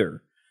anything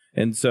either.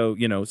 And so,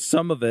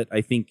 some of it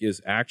I think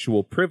is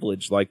actual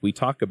privilege, like we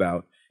talk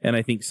about. And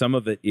I think some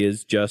of it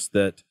is just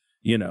that,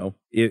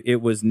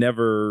 it was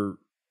never,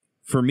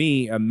 for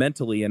me,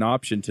 mentally an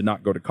option to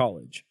not go to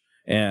college.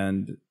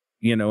 And,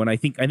 and I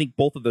think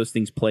both of those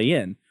things play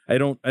in. I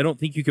don't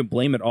think you can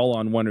blame it all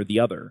on one or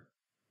the other.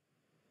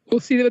 Well,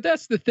 see, but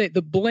that's the thing,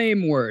 the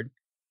blame word,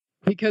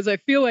 because I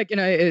feel like,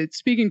 and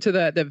speaking to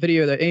that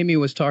video that Aimee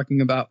was talking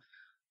about,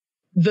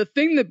 the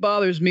thing that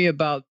bothers me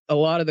about a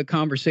lot of the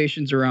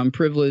conversations around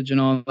privilege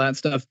and all that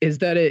stuff is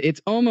that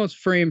it's almost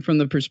framed from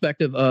the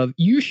perspective of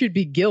you should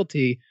be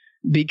guilty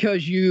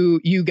because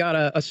you got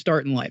a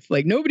start in life.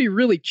 Like nobody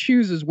really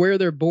chooses where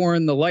they're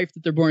born, the life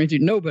that they're born into.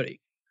 Nobody.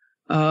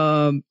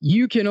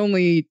 You can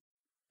only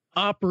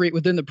operate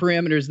within the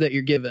parameters that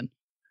you're given.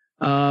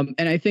 And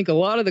I think a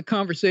lot of the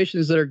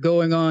conversations that are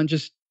going on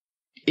just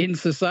in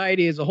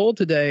society as a whole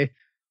today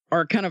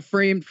are kind of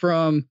framed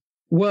from,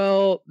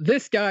 well,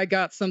 this guy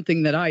got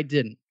something that I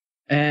didn't.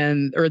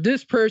 And, or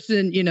this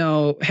person,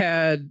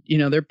 had,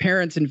 their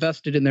parents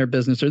invested in their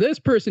business, or this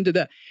person did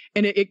that.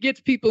 And it gets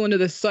people into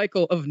this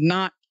cycle of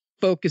not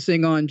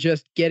focusing on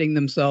just getting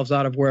themselves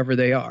out of wherever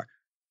they are.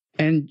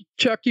 And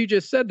Chuck, you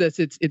just said this,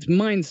 it's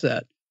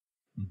mindset.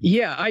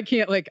 Yeah, I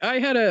can't, I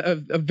had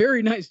a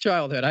very nice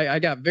childhood. I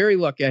got very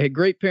lucky. I had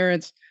great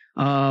parents.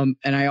 And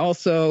I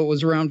also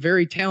was around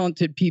very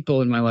talented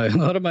people in my life. A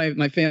lot of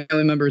my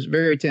family members,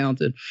 very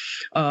talented.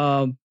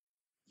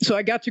 So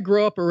I got to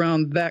grow up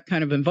around that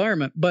kind of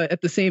environment. But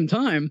at the same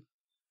time,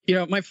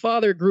 my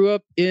father grew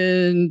up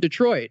in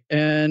Detroit,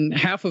 and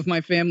half of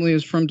my family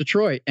is from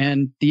Detroit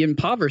and the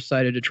impoverished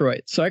side of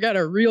Detroit. So I got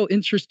a real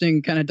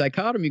interesting kind of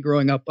dichotomy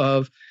growing up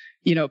of,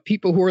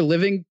 people who are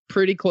living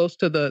pretty close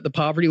to the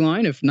poverty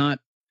line, if not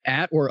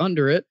at or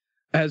under it,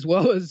 as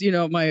well as,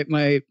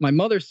 my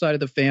mother's side of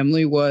the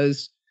family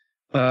was,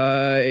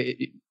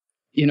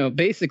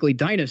 basically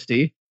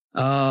dynasty.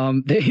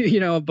 They,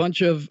 a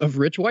bunch of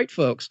rich white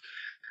folks.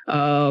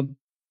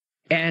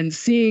 And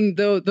seeing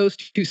those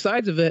two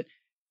sides of it,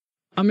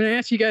 I'm going to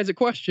ask you guys a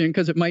question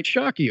because it might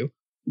shock you.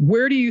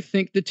 Where do you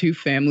think the two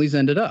families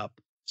ended up?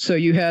 So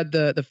you had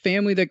the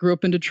family that grew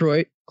up in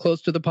Detroit,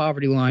 close to the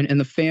poverty line, and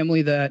the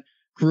family that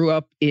grew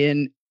up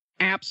in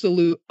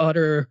absolute,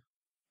 utter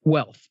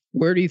wealth.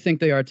 Where do you think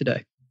they are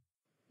today?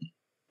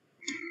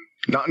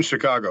 Not in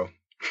Chicago.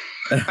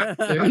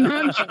 They're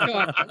not in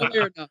Chicago. No,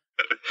 they're not.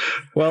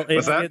 Well,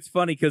 it's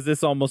funny because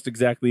this almost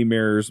exactly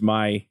mirrors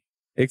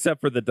except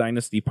for the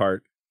dynasty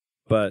part.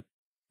 But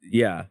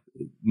yeah,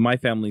 my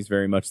family's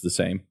very much the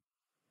same.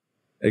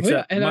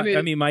 Except,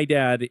 my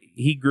dad,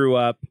 he grew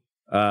up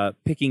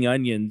picking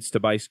onions to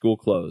buy school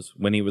clothes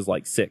when he was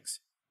like 6.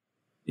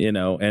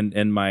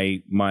 And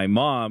my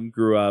mom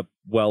grew up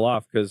well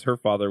off because her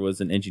father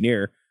was an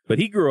engineer, but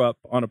he grew up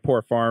on a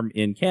poor farm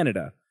in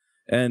Canada.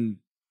 And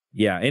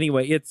yeah,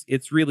 anyway,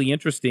 it's really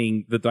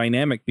interesting, the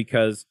dynamic,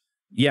 because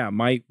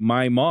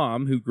my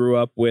mom, who grew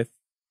up with,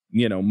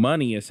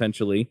 money,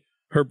 essentially,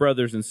 her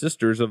brothers and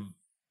sisters,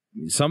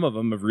 some of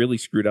them have really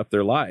screwed up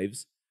their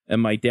lives.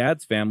 And my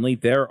dad's family,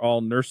 they're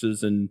all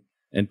nurses and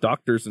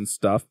doctors and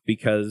stuff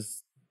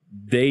because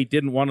they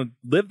didn't want to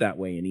live that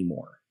way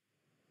anymore.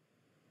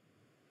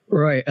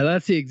 Right. And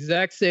that's the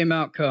exact same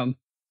outcome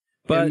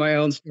in my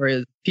own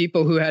story.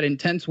 People who had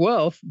intense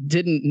wealth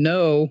didn't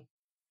know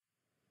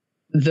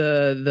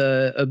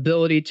the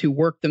ability to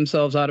work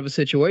themselves out of a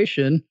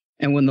situation.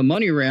 And when the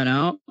money ran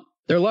out,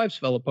 their lives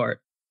fell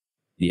apart.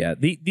 Yeah.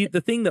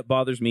 The thing that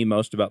bothers me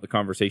most about the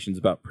conversations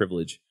about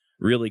privilege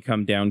really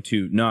come down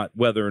to not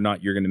whether or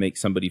not you're going to make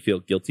somebody feel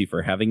guilty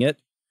for having it.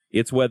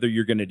 It's whether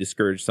you're going to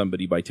discourage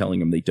somebody by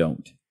telling them they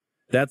don't.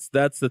 That's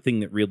the thing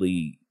that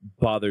really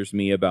bothers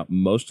me about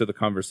most of the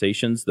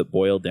conversations that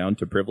boil down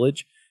to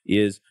privilege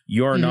is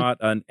you're not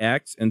an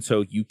X, and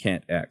so you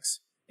can't X.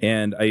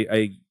 And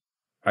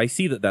I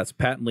see that that's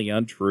patently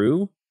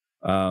untrue.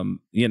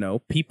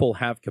 People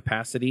have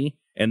capacity,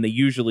 and they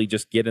usually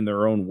just get in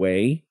their own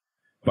way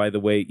by the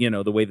way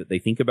that they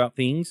think about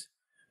things.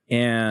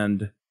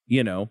 And,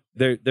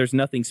 there's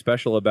nothing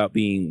special about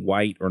being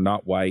white or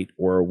not white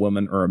or a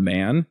woman or a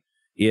man.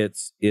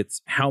 It's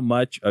how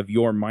much of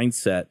your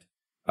mindset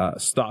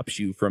stops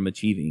you from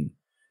achieving.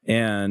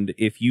 And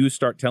if you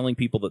start telling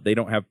people that they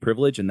don't have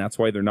privilege and that's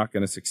why they're not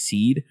going to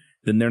succeed,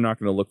 then they're not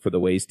going to look for the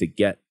ways to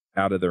get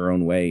out of their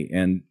own way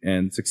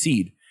and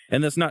succeed.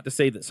 And that's not to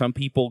say that some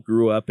people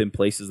grew up in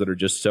places that are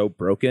just so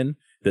broken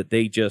that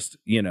they just,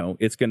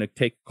 it's going to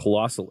take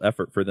colossal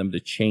effort for them to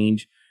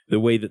change the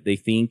way that they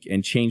think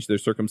and change their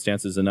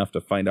circumstances enough to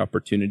find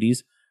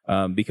opportunities.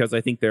 Because I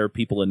think there are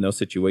people in those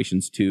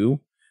situations too.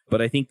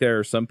 But I think there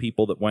are some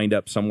people that wind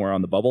up somewhere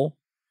on the bubble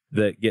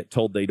that get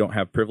told they don't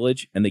have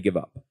privilege and they give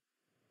up.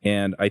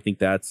 And I think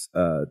that's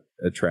a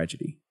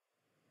tragedy.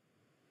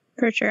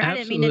 For sure.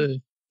 Absolutely. I didn't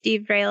mean to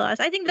derail us.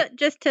 I think that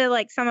just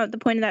to sum up the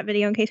point of that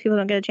video in case people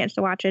don't get a chance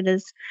to watch it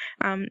is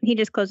he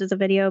just closes the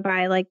video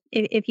by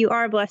if you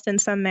are blessed in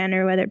some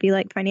manner, whether it be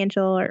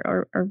financial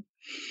or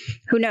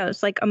who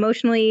knows,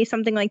 emotionally,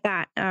 something like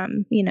that,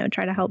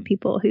 try to help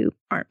people who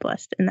aren't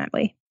blessed in that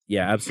way.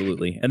 Yeah,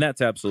 absolutely. And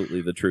that's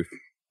absolutely the truth.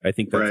 I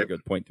think that's a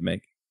good point to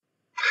make.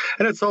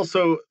 And it's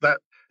also that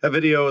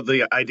video,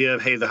 the idea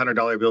of, hey, the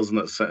 $100 bills in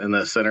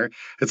the center,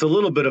 it's a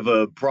little bit of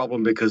a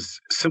problem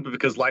simply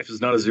because life is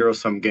not a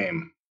zero-sum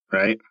game,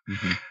 right?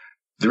 Mm-hmm.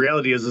 The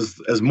reality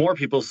is as more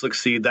people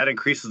succeed, that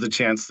increases the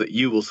chance that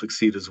you will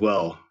succeed as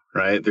well,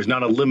 right? There's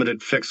not a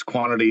limited fixed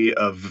quantity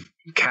of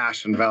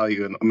cash and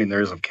value. And I mean,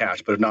 there is of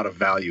cash, but not of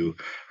value,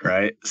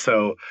 right?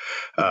 So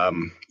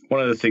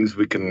one of the things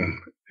we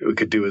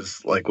could do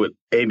is like what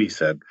Aimee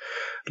said,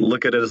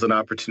 look at it as an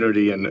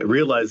opportunity and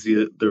realize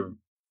the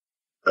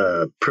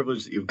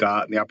privilege that you've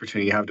got and the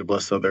opportunity you have to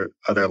bless other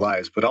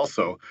lives. But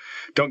also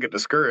don't get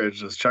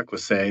discouraged, as Chuck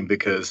was saying,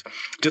 because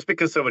just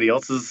because somebody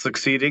else is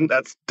succeeding,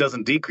 that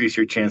doesn't decrease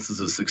your chances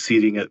of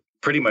succeeding. It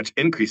pretty much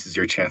increases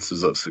your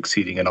chances of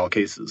succeeding in all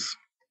cases.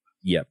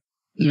 Yep.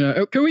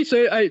 Yeah. Can we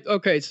say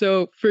okay,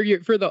 so for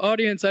the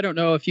audience, I don't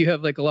know if you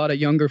have like a lot of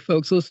younger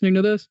folks listening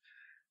to this,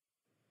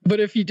 but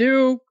if you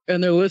do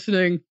and they're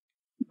listening,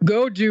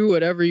 go do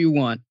whatever you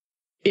want.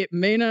 It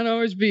may not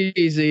always be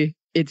easy.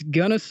 It's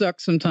gonna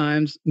suck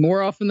sometimes,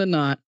 more often than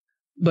not,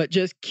 but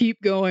just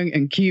keep going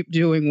and keep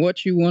doing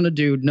what you want to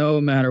do no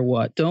matter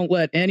what. Don't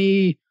let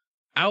any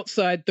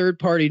outside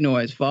third-party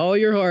noise. Follow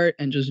your heart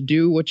and just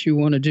do what you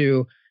want to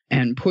do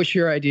and push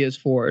your ideas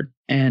forward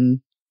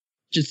and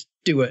just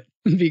do it.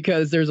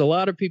 Because there's a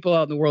lot of people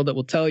out in the world that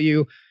will tell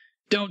you,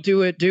 don't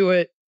do it,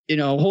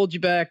 hold you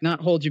back,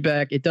 not hold you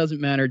back. It doesn't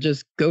matter.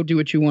 Just go do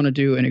what you want to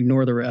do and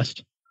ignore the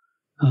rest.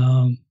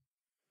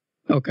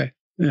 Okay.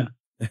 Yeah.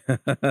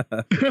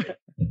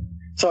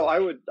 So I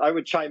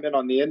would chime in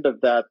on the end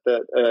of that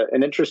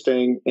an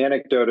interesting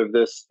anecdote of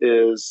this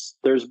is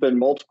there's been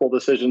multiple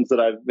decisions that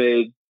I've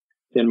made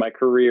in my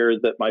career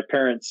that my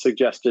parents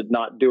suggested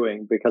not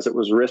doing because it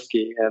was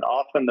risky. And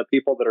often the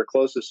people that are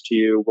closest to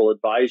you will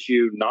advise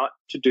you not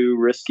to do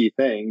risky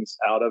things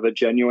out of a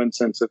genuine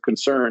sense of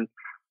concern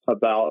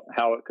about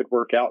how it could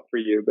work out for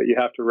you. But you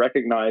have to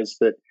recognize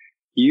that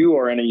you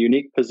are in a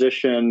unique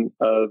position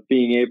of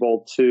being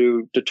able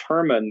to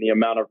determine the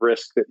amount of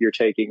risk that you're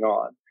taking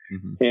on.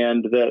 Mm-hmm.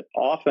 And that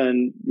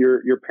often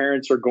your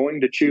parents are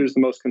going to choose the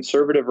most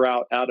conservative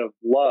route out of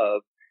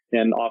love,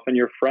 and often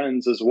your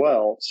friends as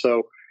well.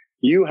 So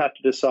you have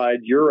to decide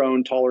your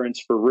own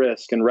tolerance for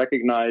risk and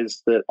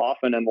recognize that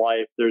often in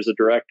life, there's a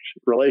direct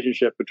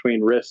relationship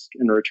between risk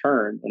and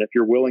return. And if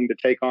you're willing to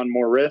take on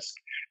more risk,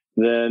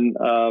 then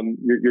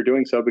you're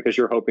doing so because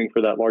you're hoping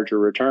for that larger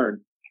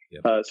return.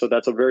 Yep. So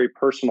that's a very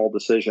personal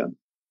decision.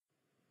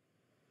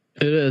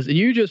 It is.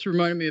 You just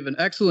reminded me of an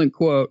excellent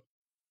quote.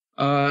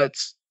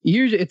 It's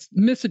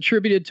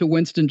misattributed to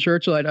Winston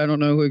Churchill. I don't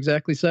know who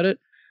exactly said it,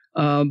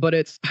 but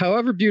it's,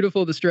 however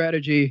beautiful the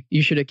strategy,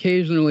 you should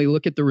occasionally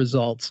look at the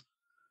results,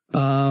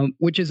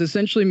 which is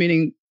essentially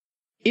meaning,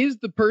 is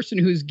the person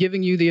who's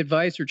giving you the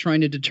advice or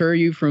trying to deter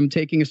you from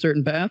taking a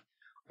certain path,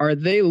 are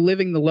they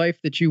living the life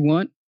that you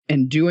want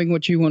and doing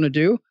what you want to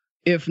do?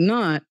 If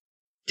not,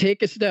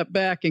 take a step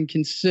back and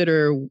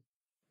consider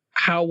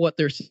how what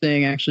they're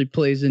saying actually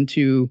plays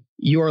into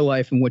your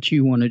life and what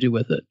you want to do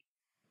with it.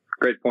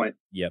 Great point.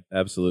 Yep,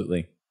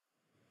 absolutely.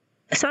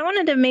 So I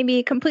wanted to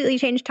maybe completely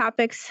change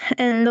topics.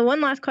 And the one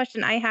last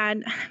question I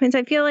had, because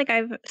I feel like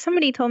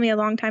somebody told me a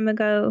long time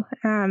ago,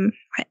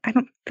 I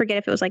don't forget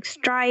if it was like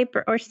Stripe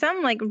or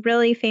some like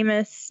really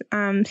famous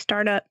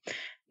startup.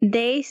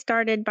 They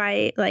started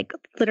by like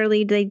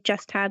literally they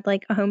just had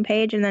like a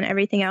homepage and then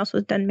everything else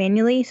was done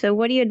manually. So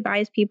what do you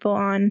advise people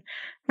on?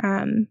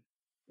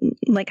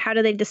 Like how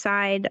do they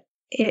decide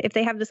if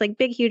they have this like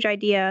big, huge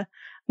idea,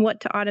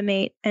 what to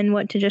automate and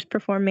what to just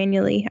perform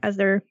manually as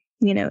they're,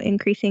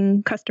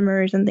 increasing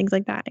customers and things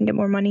like that and get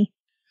more money?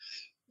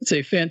 It's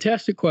a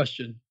fantastic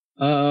question.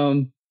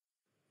 I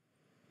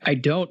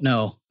don't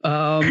know.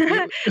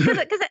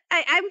 Because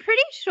I'm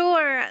pretty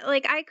sure,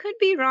 like I could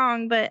be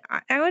wrong, but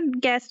I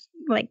would guess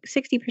like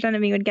 60%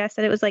 of me would guess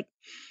that it was like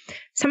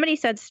somebody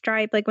said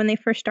Stripe, like when they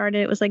first started,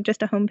 it was like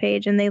just a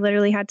homepage and they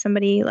literally had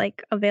somebody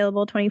like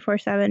available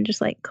 24/7, just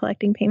like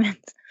collecting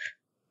payments.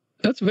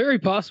 That's very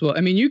possible.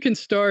 I mean, you can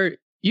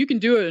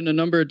do it in a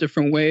number of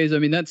different ways. I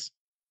mean, that's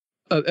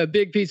a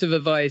big piece of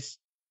advice,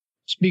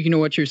 speaking of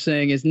what you're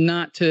saying, is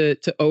not to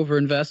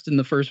overinvest in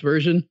the first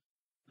version.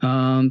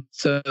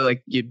 So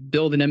like you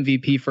build an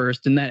MVP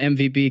first, and that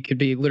MVP could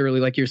be literally,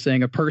 like you're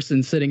saying, a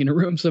person sitting in a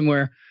room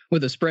somewhere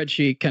with a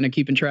spreadsheet kind of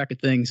keeping track of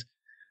things,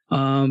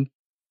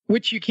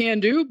 which you can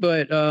do.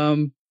 But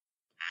can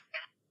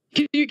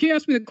you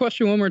ask me the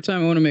question one more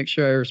time? I want to make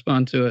sure I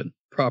respond to it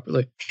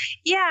properly.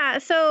 Yeah.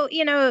 So,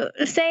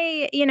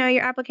 say,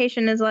 your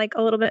application is like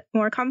a little bit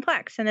more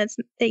complex and it's,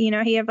 you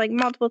have like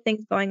multiple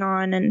things going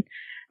on and,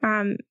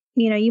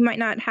 you might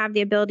not have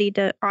the ability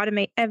to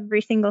automate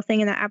every single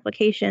thing in that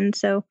application.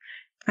 So,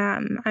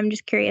 I'm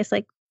just curious,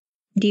 like,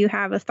 do you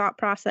have a thought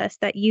process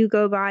that you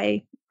go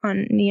by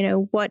on,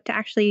 what to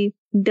actually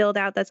build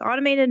out that's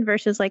automated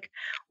versus like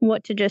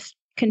what to just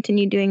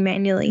continue doing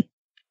manually?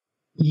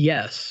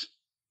 Yes.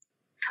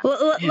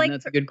 Well, Man,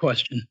 that's a good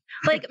question.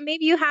 Like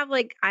maybe you have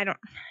like, I don't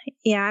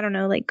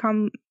know, like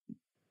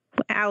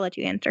I'll let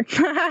you answer.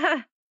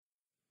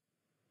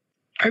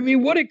 I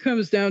mean, what it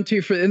comes down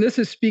to and this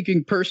is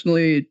speaking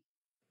personally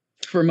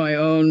for my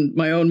own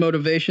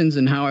motivations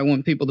and how I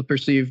want people to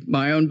perceive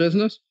my own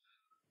business,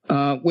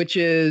 which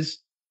is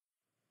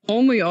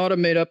only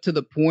automate up to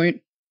the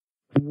point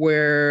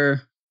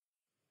where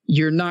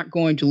you're not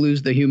going to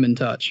lose the human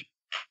touch.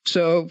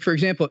 So for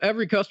example,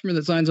 every customer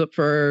that signs up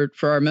for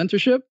our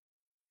mentorship,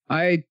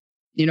 I,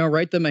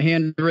 write them a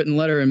handwritten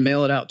letter and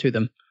mail it out to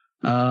them.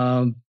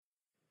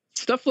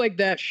 Stuff like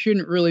that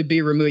shouldn't really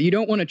be removed. You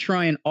don't want to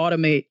try and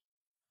automate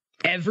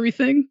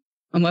everything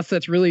unless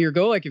that's really your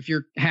goal. Like if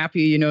you're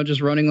happy,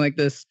 just running like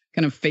this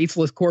kind of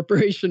faceless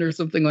corporation or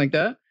something like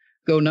that,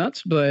 go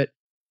nuts. But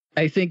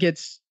I think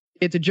it's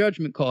a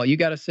judgment call. You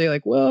got to say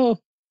like,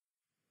 well,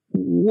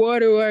 what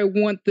do I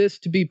want this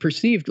to be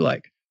perceived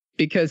like?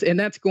 And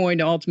that's going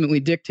to ultimately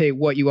dictate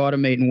what you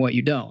automate and what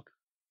you don't.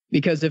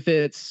 Because if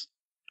it's,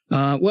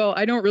 well,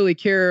 I don't really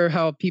care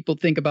how people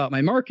think about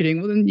my marketing,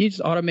 well, then you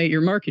just automate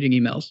your marketing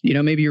emails.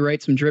 Maybe you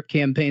write some drip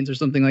campaigns or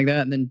something like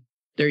that, and then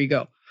there you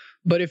go.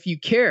 But if you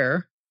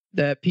care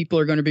that people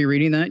are going to be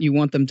reading that, you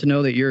want them to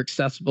know that you're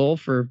accessible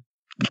for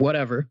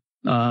whatever.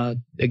 I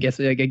guess,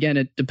 again,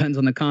 it depends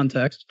on the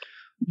context.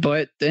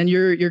 But then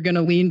you're going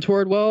to lean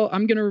toward, well,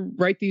 I'm going to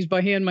write these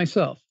by hand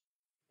myself,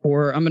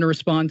 or I'm going to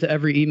respond to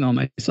every email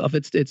myself.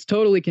 It's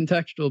totally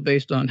contextual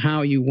based on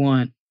how you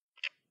want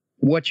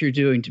what you're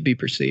doing to be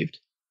perceived.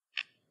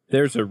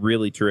 There's a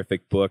really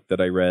terrific book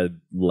that I read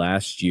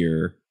last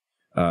year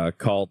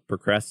called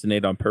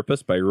Procrastinate on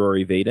Purpose by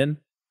Rory Vaden.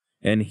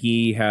 And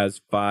he has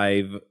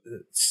 5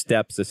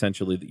 steps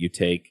essentially that you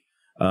take.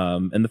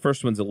 And the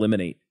first one's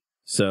eliminate.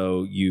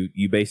 So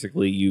you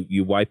basically,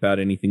 you wipe out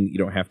anything that you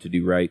don't have to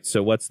do, right?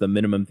 So what's the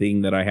minimum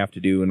thing that I have to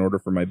do in order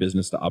for my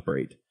business to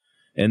operate?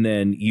 And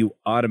then you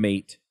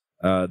automate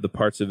the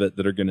parts of it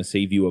that are going to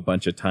save you a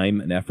bunch of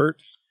time and effort.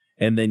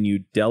 And then you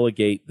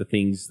delegate the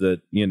things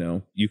that,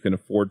 you can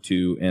afford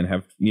to and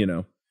have,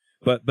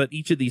 but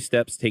each of these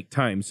steps take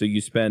time. So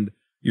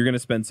you're going to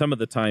spend some of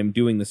the time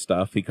doing the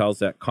stuff. He calls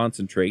that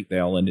concentrate. They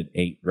all end at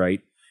 8,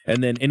 right?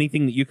 And then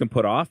anything that you can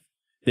put off,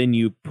 then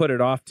you put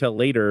it off till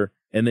later,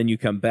 and then you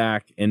come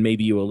back and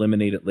maybe you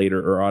eliminate it later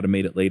or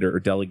automate it later or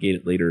delegate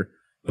it later.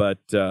 But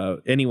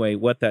anyway,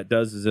 what that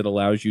does is it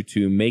allows you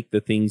to make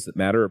the things that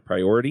matter a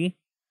priority.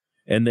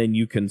 And then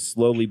you can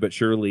slowly but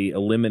surely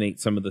eliminate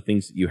some of the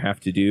things that you have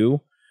to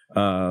do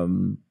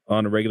on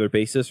a regular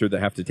basis or that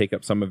have to take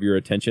up some of your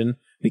attention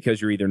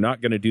because you're either not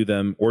going to do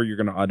them or you're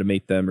going to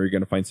automate them or you're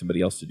going to find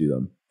somebody else to do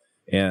them.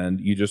 And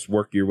you just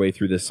work your way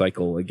through this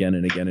cycle again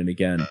and again and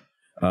again.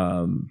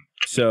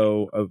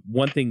 So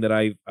one thing that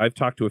I've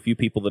talked to a few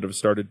people that have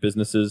started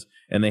businesses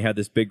and they had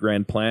this big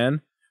grand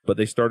plan, but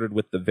they started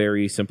with the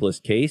very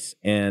simplest case.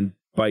 And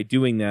by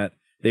doing that,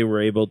 they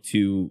were able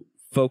to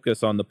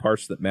focus on the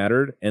parts that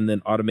mattered and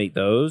then automate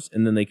those.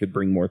 And then they could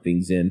bring more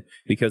things in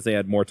because they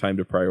had more time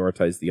to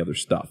prioritize the other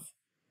stuff.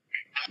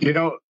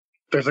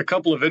 There's a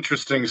couple of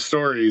interesting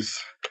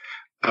stories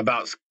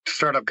about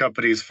startup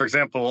companies. For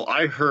example,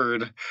 I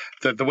heard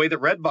that the way that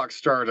Redbox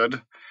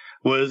started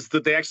was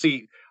that they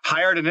actually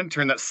hired an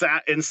intern that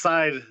sat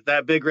inside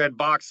that big red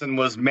box and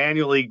was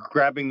manually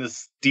grabbing the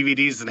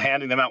DVDs and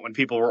handing them out when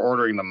people were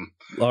ordering them.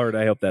 Lord,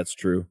 I hope that's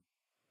true.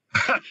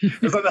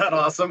 Isn't that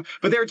awesome?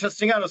 But they were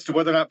testing out as to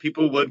whether or not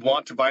people would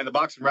want to buy the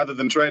box, and rather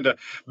than trying to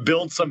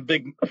build some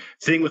big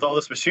thing with all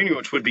this machinery,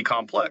 which would be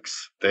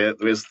complex.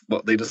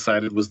 What they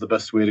decided was the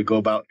best way to go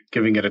about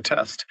giving it a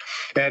test.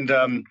 And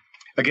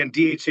again,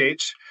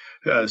 DHH,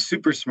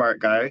 super smart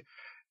guy,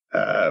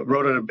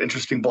 wrote an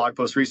interesting blog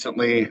post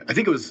recently. I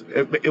think it was,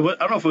 I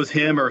don't know if it was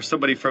him or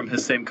somebody from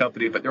his same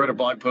company, but they wrote a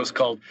blog post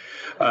called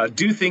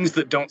Do Things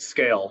That Don't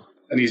Scale.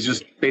 And he's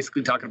just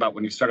basically talking about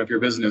when you start up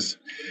your business,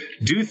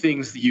 do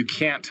things that you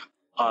can't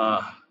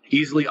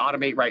easily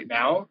automate right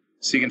now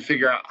so you can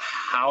figure out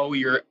how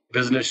your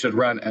business should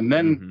run and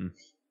then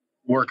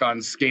work on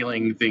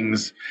scaling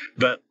things.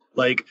 But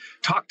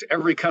talk to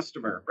every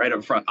customer right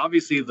up front.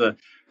 Obviously, the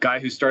guy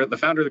the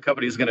founder of the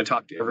company is going to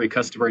talk to every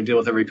customer and deal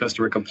with every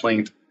customer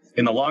complaint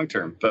in the long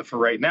term. But for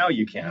right now,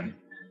 you can.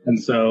 And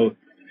so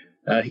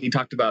he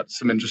talked about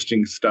some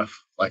interesting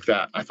stuff like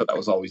that. I thought that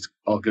was always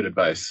all good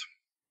advice.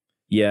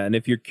 Yeah, and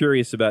if you're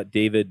curious about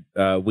David,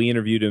 we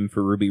interviewed him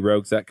for Ruby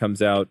Rogues. That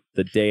comes out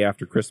the day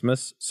after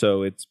Christmas,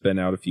 so it's been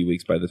out a few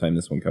weeks by the time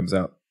this one comes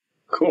out.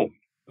 Cool.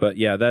 But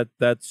yeah,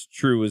 that's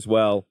true as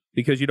well,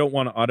 because you don't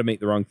want to automate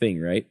the wrong thing,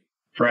 right?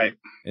 Right.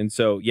 And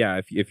so, yeah,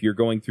 if you're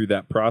going through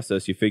that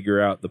process, you figure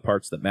out the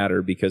parts that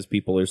matter because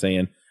people are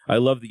saying, I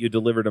love that you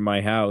deliver to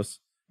my house,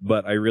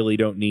 but I really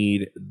don't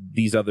need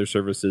these other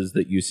services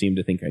that you seem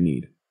to think I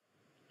need.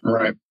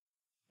 Right.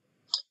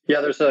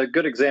 Yeah, there's a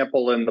good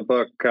example in the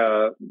book,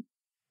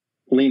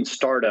 Lean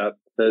Startup,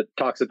 that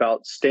talks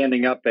about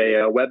standing up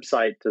a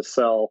website to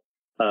sell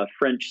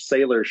French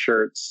sailor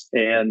shirts.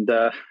 And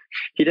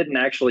he didn't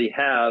actually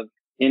have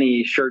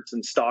any shirts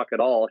in stock at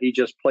all. He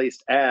just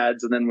placed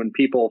ads. And then when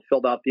people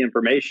filled out the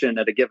information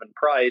at a given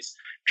price,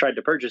 tried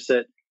to purchase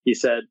it, he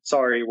said,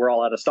 sorry, we're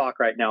all out of stock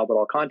right now, but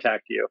I'll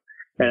contact you.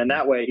 And in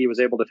that way, he was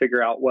able to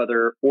figure out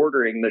whether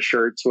ordering the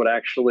shirts would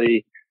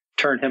actually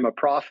turn him a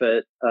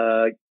profit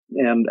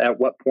and at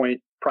what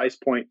price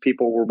point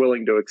people were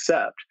willing to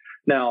accept.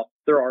 Now,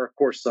 there are, of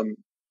course, some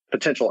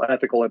potential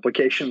ethical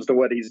implications to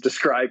what he's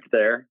described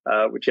there,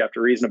 which you have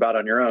to reason about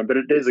on your own. But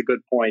it is a good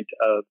point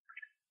of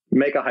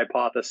make a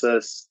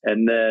hypothesis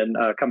and then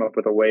come up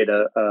with a way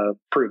to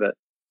prove it.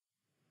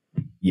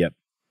 Yep.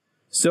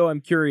 So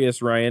I'm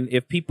curious, Ryan,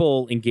 if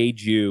people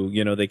engage you,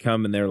 they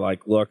come and they're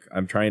like, look,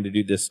 I'm trying to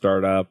do this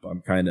startup.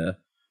 I'm kind of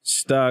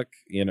stuck,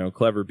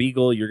 Clever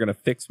Beagle, you're going to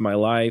fix my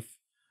life.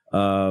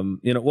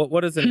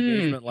 What does an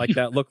engagement like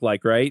that look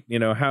like, right?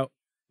 How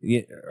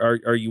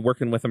are you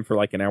working with them for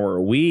like an hour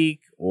a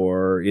week,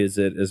 or is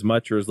it as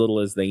much or as little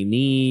as they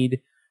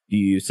need? Do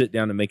you sit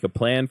down and make a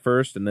plan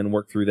first and then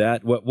work through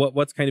that?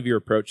 What's kind of your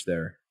approach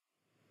there?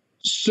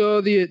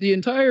 So the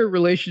entire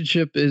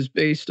relationship is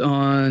based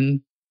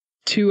on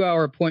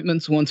 2-hour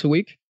appointments once a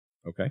week.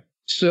 Okay.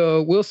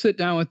 So we'll sit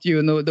down with you.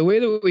 And the way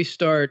that we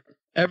start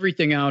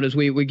everything out is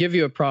we give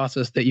you a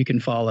process that you can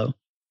follow.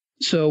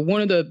 So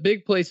one of the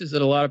big places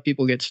that a lot of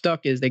people get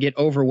stuck is they get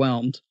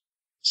overwhelmed.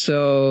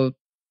 So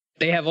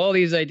they have all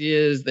these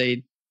ideas.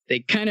 They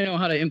kind of know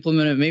how to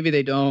implement it. Maybe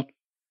they don't.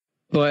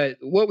 But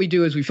what we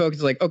do is we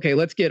focus like, okay,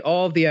 let's get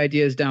all of the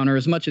ideas down, or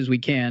as much as we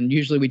can.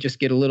 Usually we just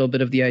get a little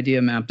bit of the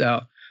idea mapped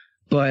out.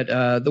 But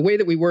the way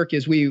that we work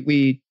is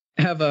we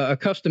have a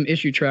custom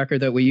issue tracker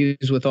that we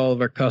use with all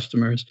of our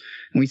customers.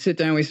 And we sit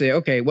down and we say,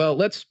 okay, well,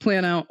 let's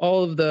plan out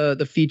all of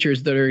the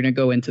features that are going to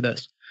go into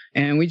this.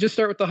 And we just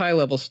start with the high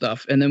level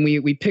stuff. And then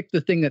we pick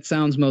the thing that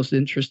sounds most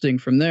interesting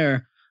from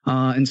there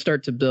and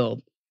start to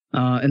build.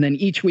 And then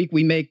each week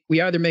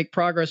we either make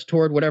progress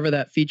toward whatever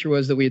that feature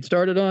was that we had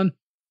started on,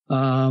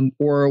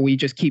 or we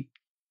just keep,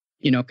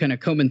 kind of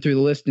combing through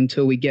the list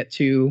until we get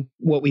to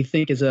what we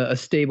think is a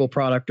stable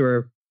product,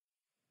 or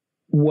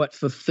what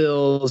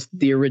fulfills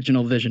the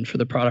original vision for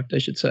the product, I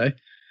should say.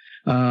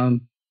 Yeah,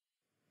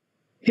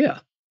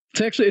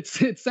 it's actually,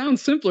 it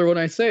sounds simpler when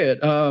I say it.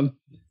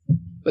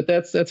 But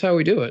that's how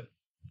we do it.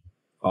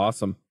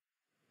 Awesome.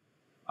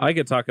 I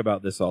could talk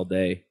about this all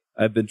day.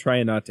 I've been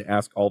trying not to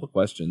ask all the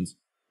questions,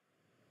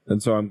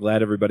 and so I'm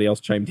glad everybody else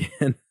chimed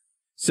in.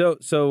 So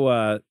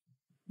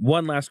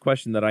one last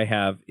question that I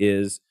have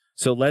is,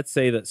 so let's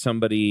say that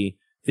somebody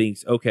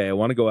thinks, okay, I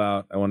want to go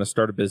out, I want to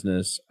start a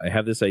business, I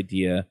have this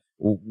idea.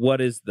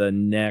 What is the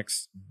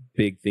next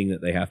big thing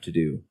that they have to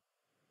do?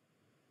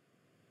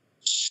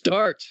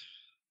 Start.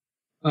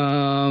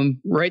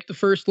 Write the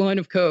first line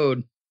of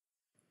code.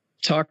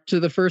 Talk to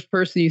the first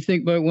person you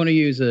think might want to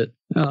use it.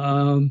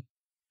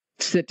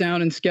 Sit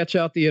down and sketch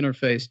out the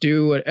interface.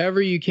 Do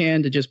whatever you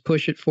can to just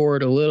push it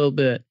forward a little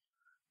bit.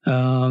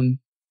 And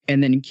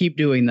then keep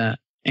doing that.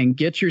 And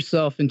get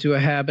yourself into a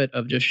habit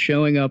of just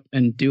showing up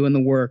and doing the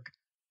work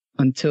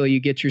until you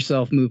get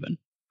yourself moving.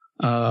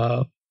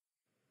 And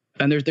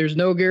there's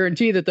no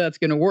guarantee that that's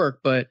going to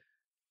work. But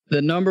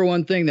the number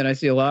one thing that I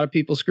see a lot of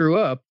people screw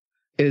up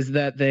is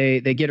that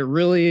they get a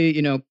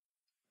really,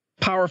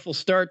 powerful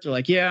start. They're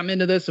like, yeah, I'm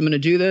into this, I'm going to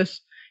do this.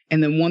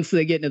 And then once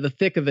they get into the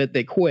thick of it,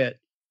 they quit.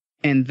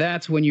 And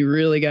that's when you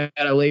really got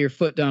to lay your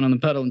foot down on the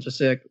pedal and just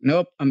say,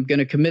 nope, I'm going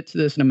to commit to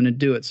this and I'm going to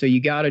do it. So you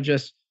got to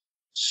just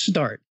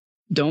start.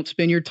 Don't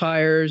spin your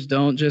tires.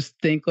 Don't just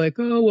think like,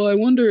 oh, well, I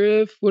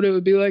wonder what it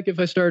would be like if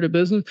I started a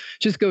business.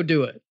 Just go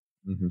do it.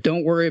 Mm-hmm.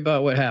 Don't worry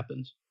about what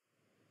happens.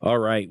 All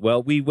right.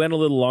 Well, we went a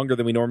little longer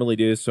than we normally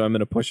do, so I'm going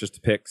to push us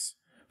to picks.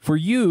 For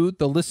you,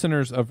 the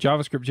listeners of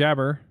JavaScript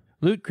Jabber,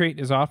 Loot Crate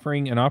is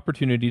offering an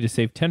opportunity to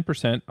save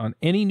 10% on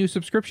any new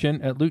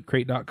subscription at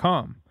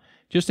lootcrate.com.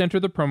 Just enter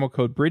the promo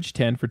code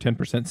BRIDGE10 for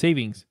 10%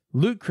 savings.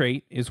 Loot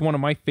Crate is one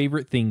of my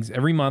favorite things.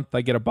 Every month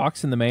I get a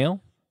box in the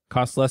mail,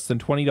 costs less than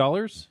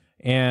 $20,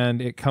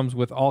 and it comes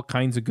with all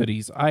kinds of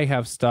goodies. I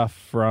have stuff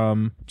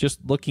from,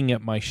 just looking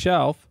at my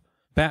shelf,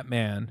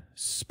 Batman,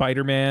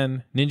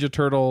 Spider-Man, Ninja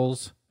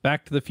Turtles,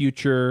 Back to the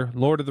Future,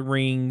 Lord of the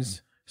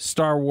Rings,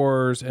 Star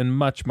Wars, and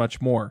much, much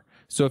more.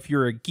 So if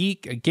you're a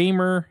geek, a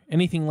gamer,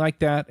 anything like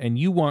that, and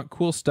you want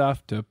cool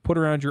stuff to put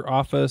around your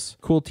office,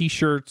 cool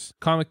t-shirts,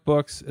 comic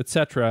books,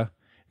 etc.,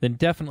 then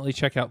definitely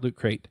check out Loot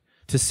Crate.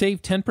 To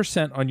save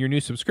 10% on your new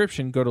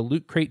subscription, go to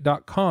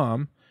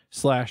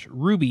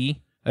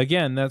lootcrate.com/Ruby.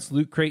 Again, that's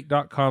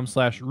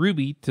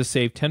lootcrate.com/Ruby to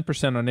save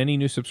 10% on any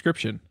new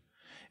subscription.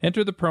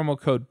 Enter the promo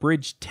code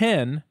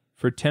BRIDGE10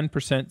 for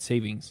 10%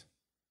 savings.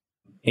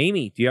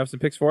 Aimee, do you have some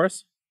picks for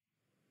us?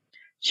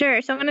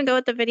 Sure. So I'm going to go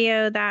with the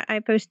video that I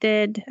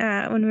posted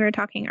when we were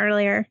talking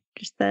earlier,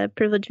 just the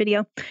privilege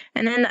video.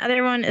 And then the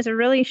other one is a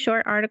really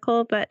short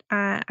article, but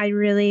I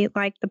really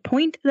like the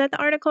point that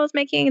the article is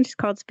making. It's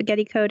called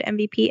Spaghetti Code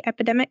MVP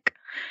Epidemic.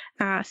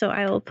 So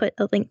I will put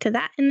a link to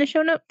that in the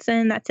show notes,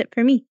 and that's it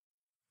for me.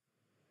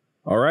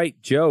 All right,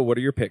 Joe, what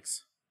are your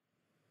picks?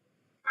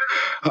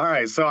 All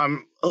right, so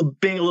I'm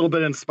being a little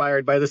bit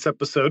inspired by this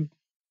episode.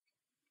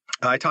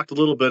 I talked a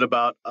little bit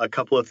about a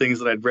couple of things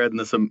that I'd read in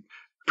this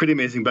pretty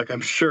amazing book.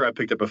 I'm sure I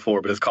picked it before,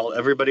 but it's called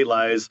Everybody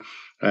Lies,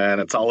 and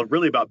it's all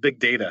really about big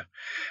data,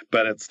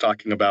 but it's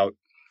talking about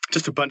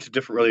just a bunch of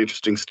different really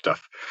interesting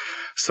stuff.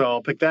 So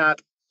I'll pick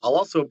that. I'll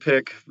also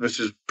pick, which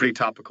is pretty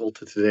topical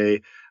to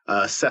today,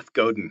 Seth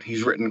Godin.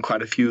 He's written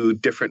quite a few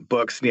different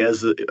books, and he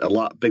has a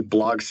big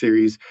blog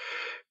series,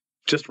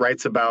 just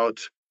writes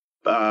about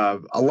a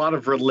lot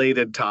of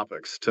related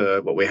topics to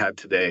what we had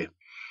today.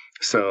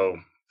 So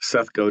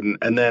Seth Godin.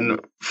 And then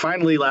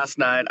finally, last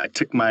night, I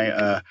took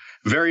my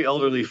very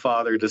elderly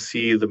father to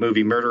see the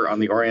movie Murder on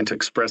the Orient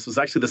Express. It was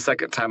actually the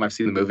second time I've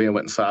seen the movie. I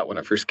went and saw it when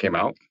it first came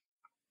out.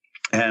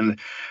 And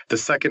the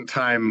second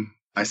time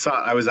I saw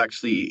it, I was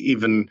actually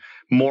even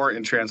more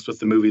entranced with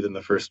the movie than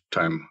the first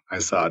time I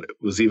saw it. It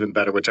was even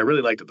better, which I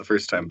really liked it the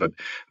first time, but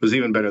it was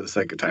even better the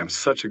second time.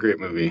 Such a great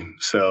movie.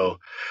 So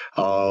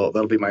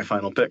that'll be my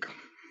final pick.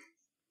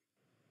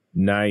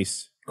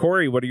 Nice.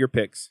 Cory, what are your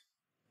picks?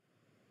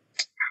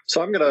 So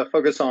I'm going to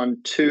focus on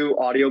two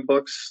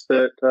audiobooks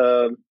that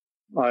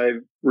I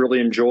really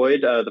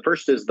enjoyed. The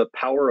first is The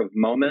Power of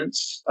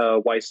Moments,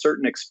 Why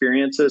Certain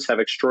Experiences Have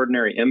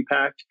Extraordinary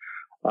Impact.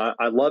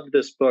 I love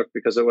this book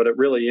because what it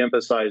really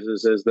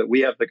emphasizes is that we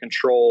have the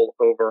control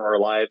over our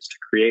lives to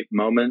create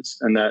moments,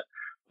 and that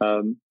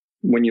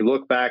when you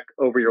look back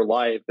over your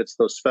life, it's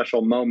those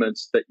special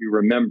moments that you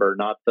remember,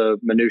 not the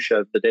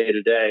minutia of the day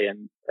to day.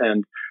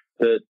 And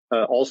that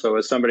also,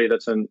 as somebody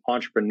that's an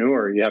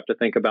entrepreneur, you have to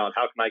think about,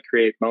 how can I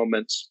create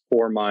moments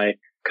for my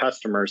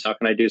customers? How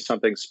can I do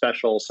something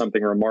special,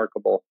 something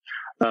remarkable?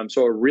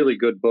 So a really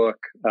good book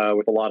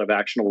with a lot of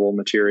actionable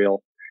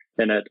material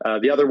in it.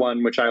 The other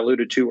one, which I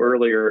alluded to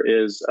earlier,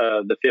 is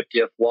The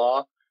 50th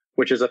Law,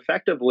 which is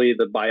effectively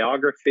the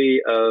biography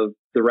of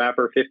the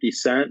rapper 50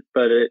 Cent,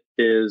 but it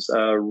is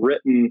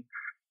written.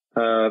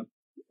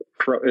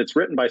 It's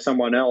written by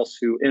someone else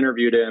who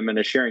interviewed him and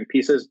is sharing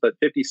pieces, but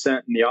 50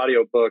 Cent in the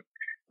audiobook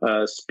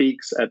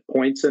speaks at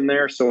points in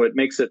there. So it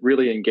makes it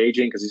really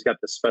engaging because he's got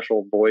this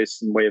special voice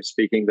and way of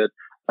speaking that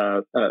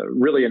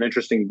really an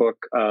interesting book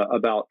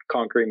about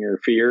conquering your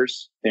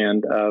fears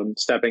and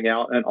stepping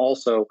out, and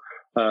also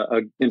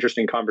an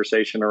interesting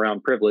conversation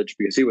around privilege,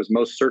 because he was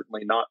most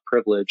certainly not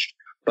privileged,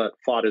 but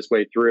fought his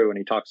way through, and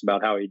he talks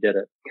about how he did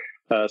it.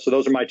 So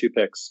those are my 2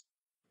 picks.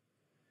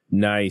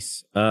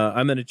 Nice.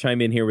 I'm going to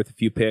chime in here with a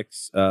few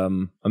picks.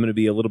 I'm going to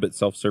be a little bit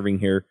self-serving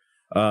here.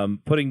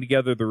 Putting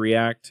together the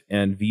React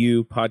and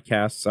Vue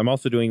podcasts. I'm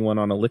also doing one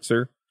on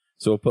Elixir,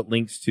 so we'll put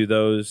links to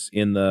those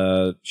in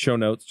the show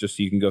notes just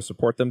so you can go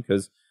support them,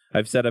 because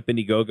I've set up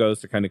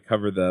Indiegogos to kind of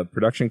cover the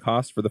production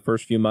costs for the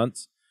first few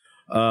months.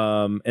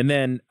 And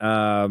then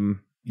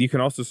you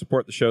can also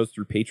support the shows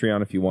through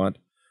Patreon if you want.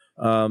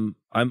 I'm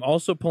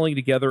also pulling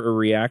together a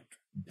React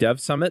Dev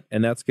Summit,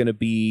 and that's going to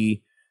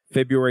be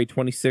February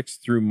 26th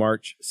through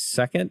March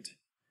 2nd.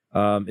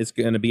 It's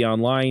going to be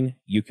online.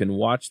 You can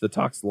watch the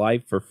talks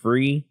live for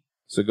free,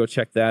 so go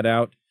check that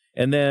out.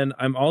 And then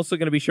I'm also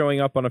going to be showing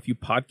up on a few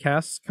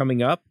podcasts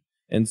coming up,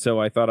 and so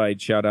I thought I'd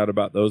shout out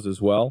about those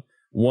as well.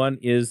 One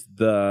is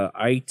the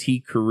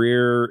IT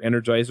Career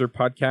Energizer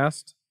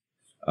podcast,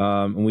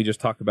 and we just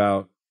talk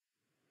about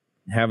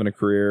having a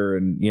career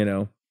and, you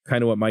know,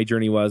 kind of what my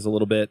journey was a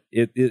little bit.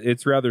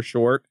 It's rather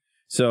short,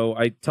 so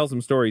I tell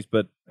some stories,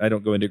 but I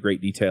don't go into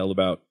great detail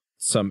about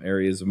some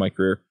areas of my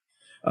career.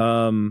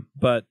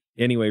 But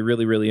anyway,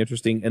 really, really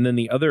interesting. And then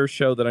the other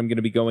show that I'm going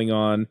to be going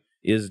on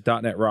is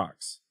 .NET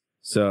Rocks.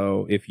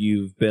 So if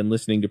you've been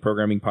listening to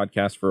programming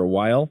podcasts for a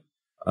while,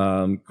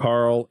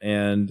 Carl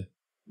and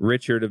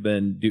Richard have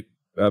been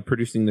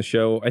producing the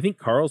show. I think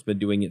Carl's been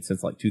doing it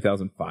since like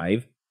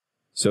 2005.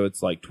 So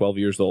it's like 12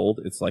 years old.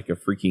 It's like a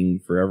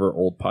freaking forever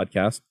old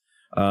podcast.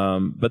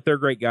 But they're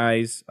great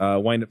guys.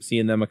 Wind up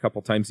seeing them a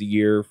couple times a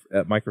year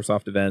at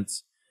Microsoft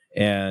events.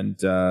 And,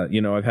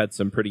 you know, I've had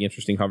some pretty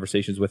interesting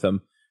conversations with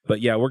them. But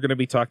yeah, we're going to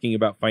be talking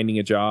about finding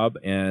a job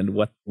and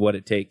what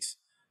it takes,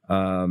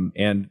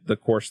 and the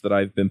course that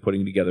I've been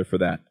putting together for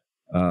that.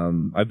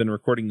 I've been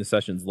recording the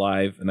sessions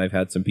live, and I've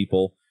had some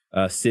people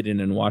sit in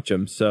and watch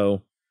them.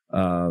 So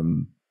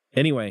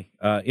anyway,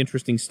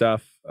 interesting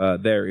stuff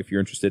there if you're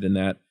interested in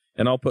that.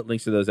 And I'll put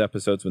links to those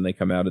episodes when they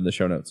come out in the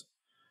show notes.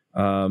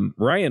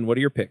 Ryan, what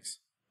are your picks?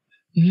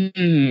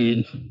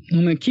 I'm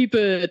going to keep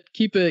it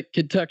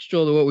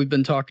contextual to what we've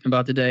been talking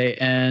about today.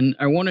 And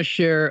I want to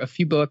share a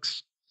few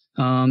books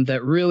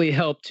that really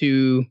helped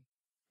to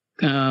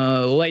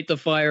light the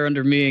fire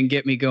under me and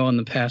get me going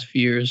the past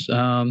few years.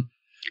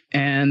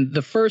 And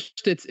the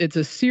first, it's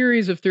a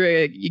series of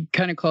 3. You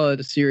kind of call it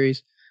a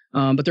series,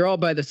 but they're all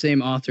by the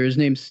same author. His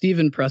name's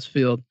Stephen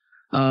Pressfield.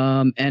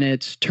 And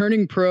it's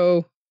Turning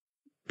Pro,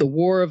 The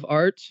War of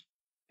Art,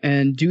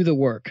 and Do the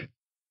Work.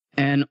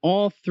 And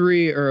all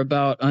 3 are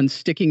about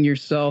unsticking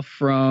yourself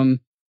from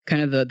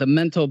kind of the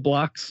mental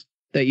blocks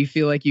that you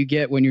feel like you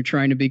get when you're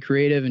trying to be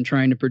creative and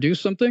trying to produce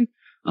something.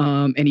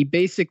 And he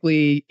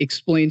basically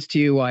explains to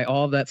you why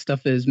all of that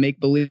stuff is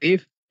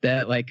make-believe,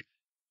 that like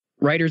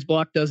writer's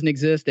block doesn't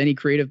exist, any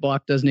creative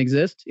block doesn't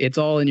exist. It's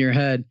all in your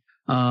head.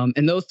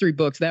 And those 3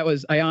 books,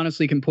 I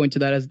honestly can point to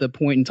that as the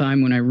point in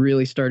time when I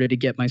really started to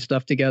get my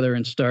stuff together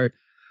and start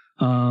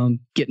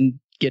getting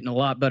a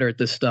lot better at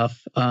this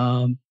stuff.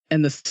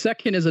 And the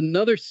second is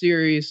another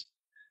series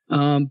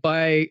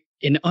by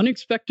an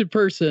unexpected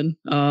person.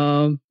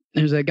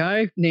 There's a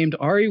guy named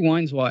Ari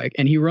Weinsweig,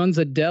 and he runs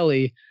a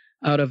deli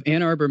out of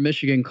Ann Arbor,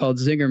 Michigan called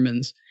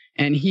Zingerman's.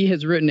 And he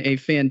has written a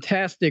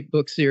fantastic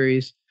book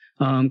series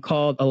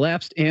called A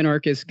Lapsed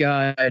Anarchist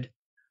Guide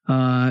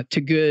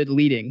to Good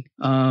Leading.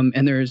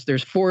 And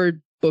there's 4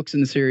 books in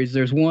the series.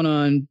 There's one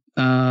on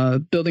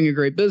building a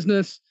great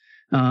business,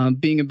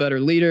 being a better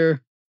leader,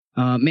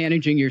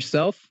 managing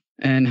yourself,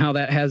 and how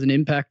that has an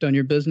impact on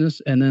your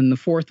business. And then the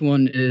 4th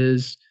one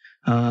is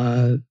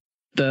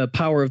the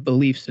power of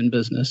beliefs in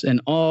business.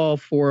 And all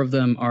 4 of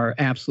them are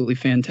absolutely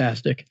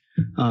fantastic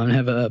and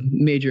have a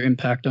major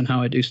impact on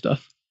how I do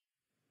stuff.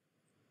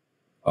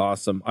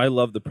 Awesome. I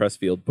love the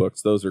Pressfield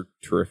books. Those are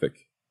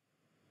terrific.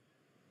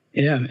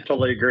 Yeah, man.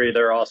 Totally agree.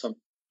 They're awesome.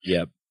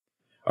 Yep.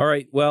 All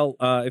right. Well,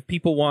 if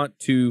people want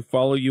to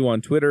follow you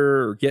on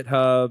Twitter or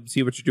GitHub,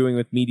 see what you're doing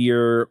with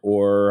Meteor,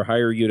 or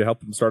hire you to help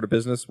them start a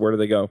business, where do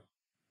they go?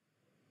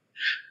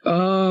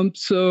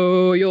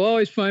 So you'll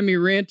always find me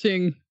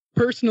ranting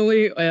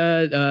personally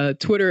at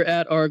Twitter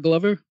at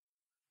 @rglover.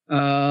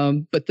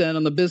 But then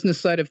on the business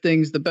side of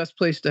things, the best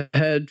place to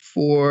head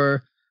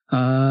for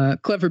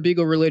Clever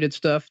Beagle related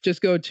stuff,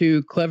 just go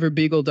to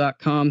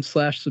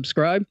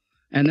cleverbeagle.com/subscribe.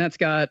 And that's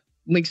got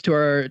links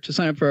to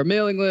sign up for our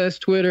mailing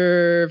list,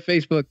 Twitter,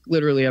 Facebook,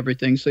 literally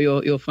everything. So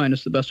you'll find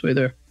us the best way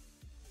there.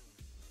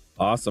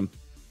 Awesome.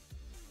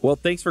 Well,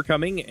 thanks for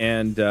coming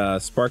and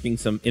sparking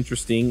some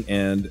interesting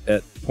and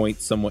at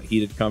points somewhat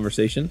heated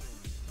conversation.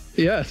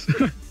 Yes.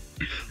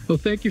 Well,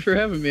 thank you for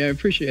having me. I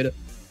appreciate it.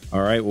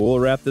 All right. Well, we'll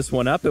wrap this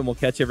one up and we'll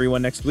catch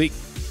everyone next week.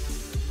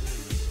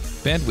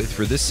 Bandwidth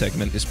for this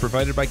segment is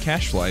provided by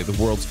CacheFly,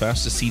 the world's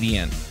fastest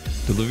CDN.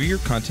 Deliver your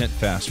content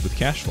fast with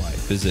CacheFly.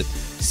 Visit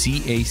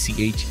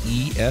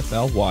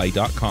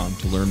CACHEFLY.com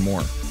to learn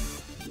more.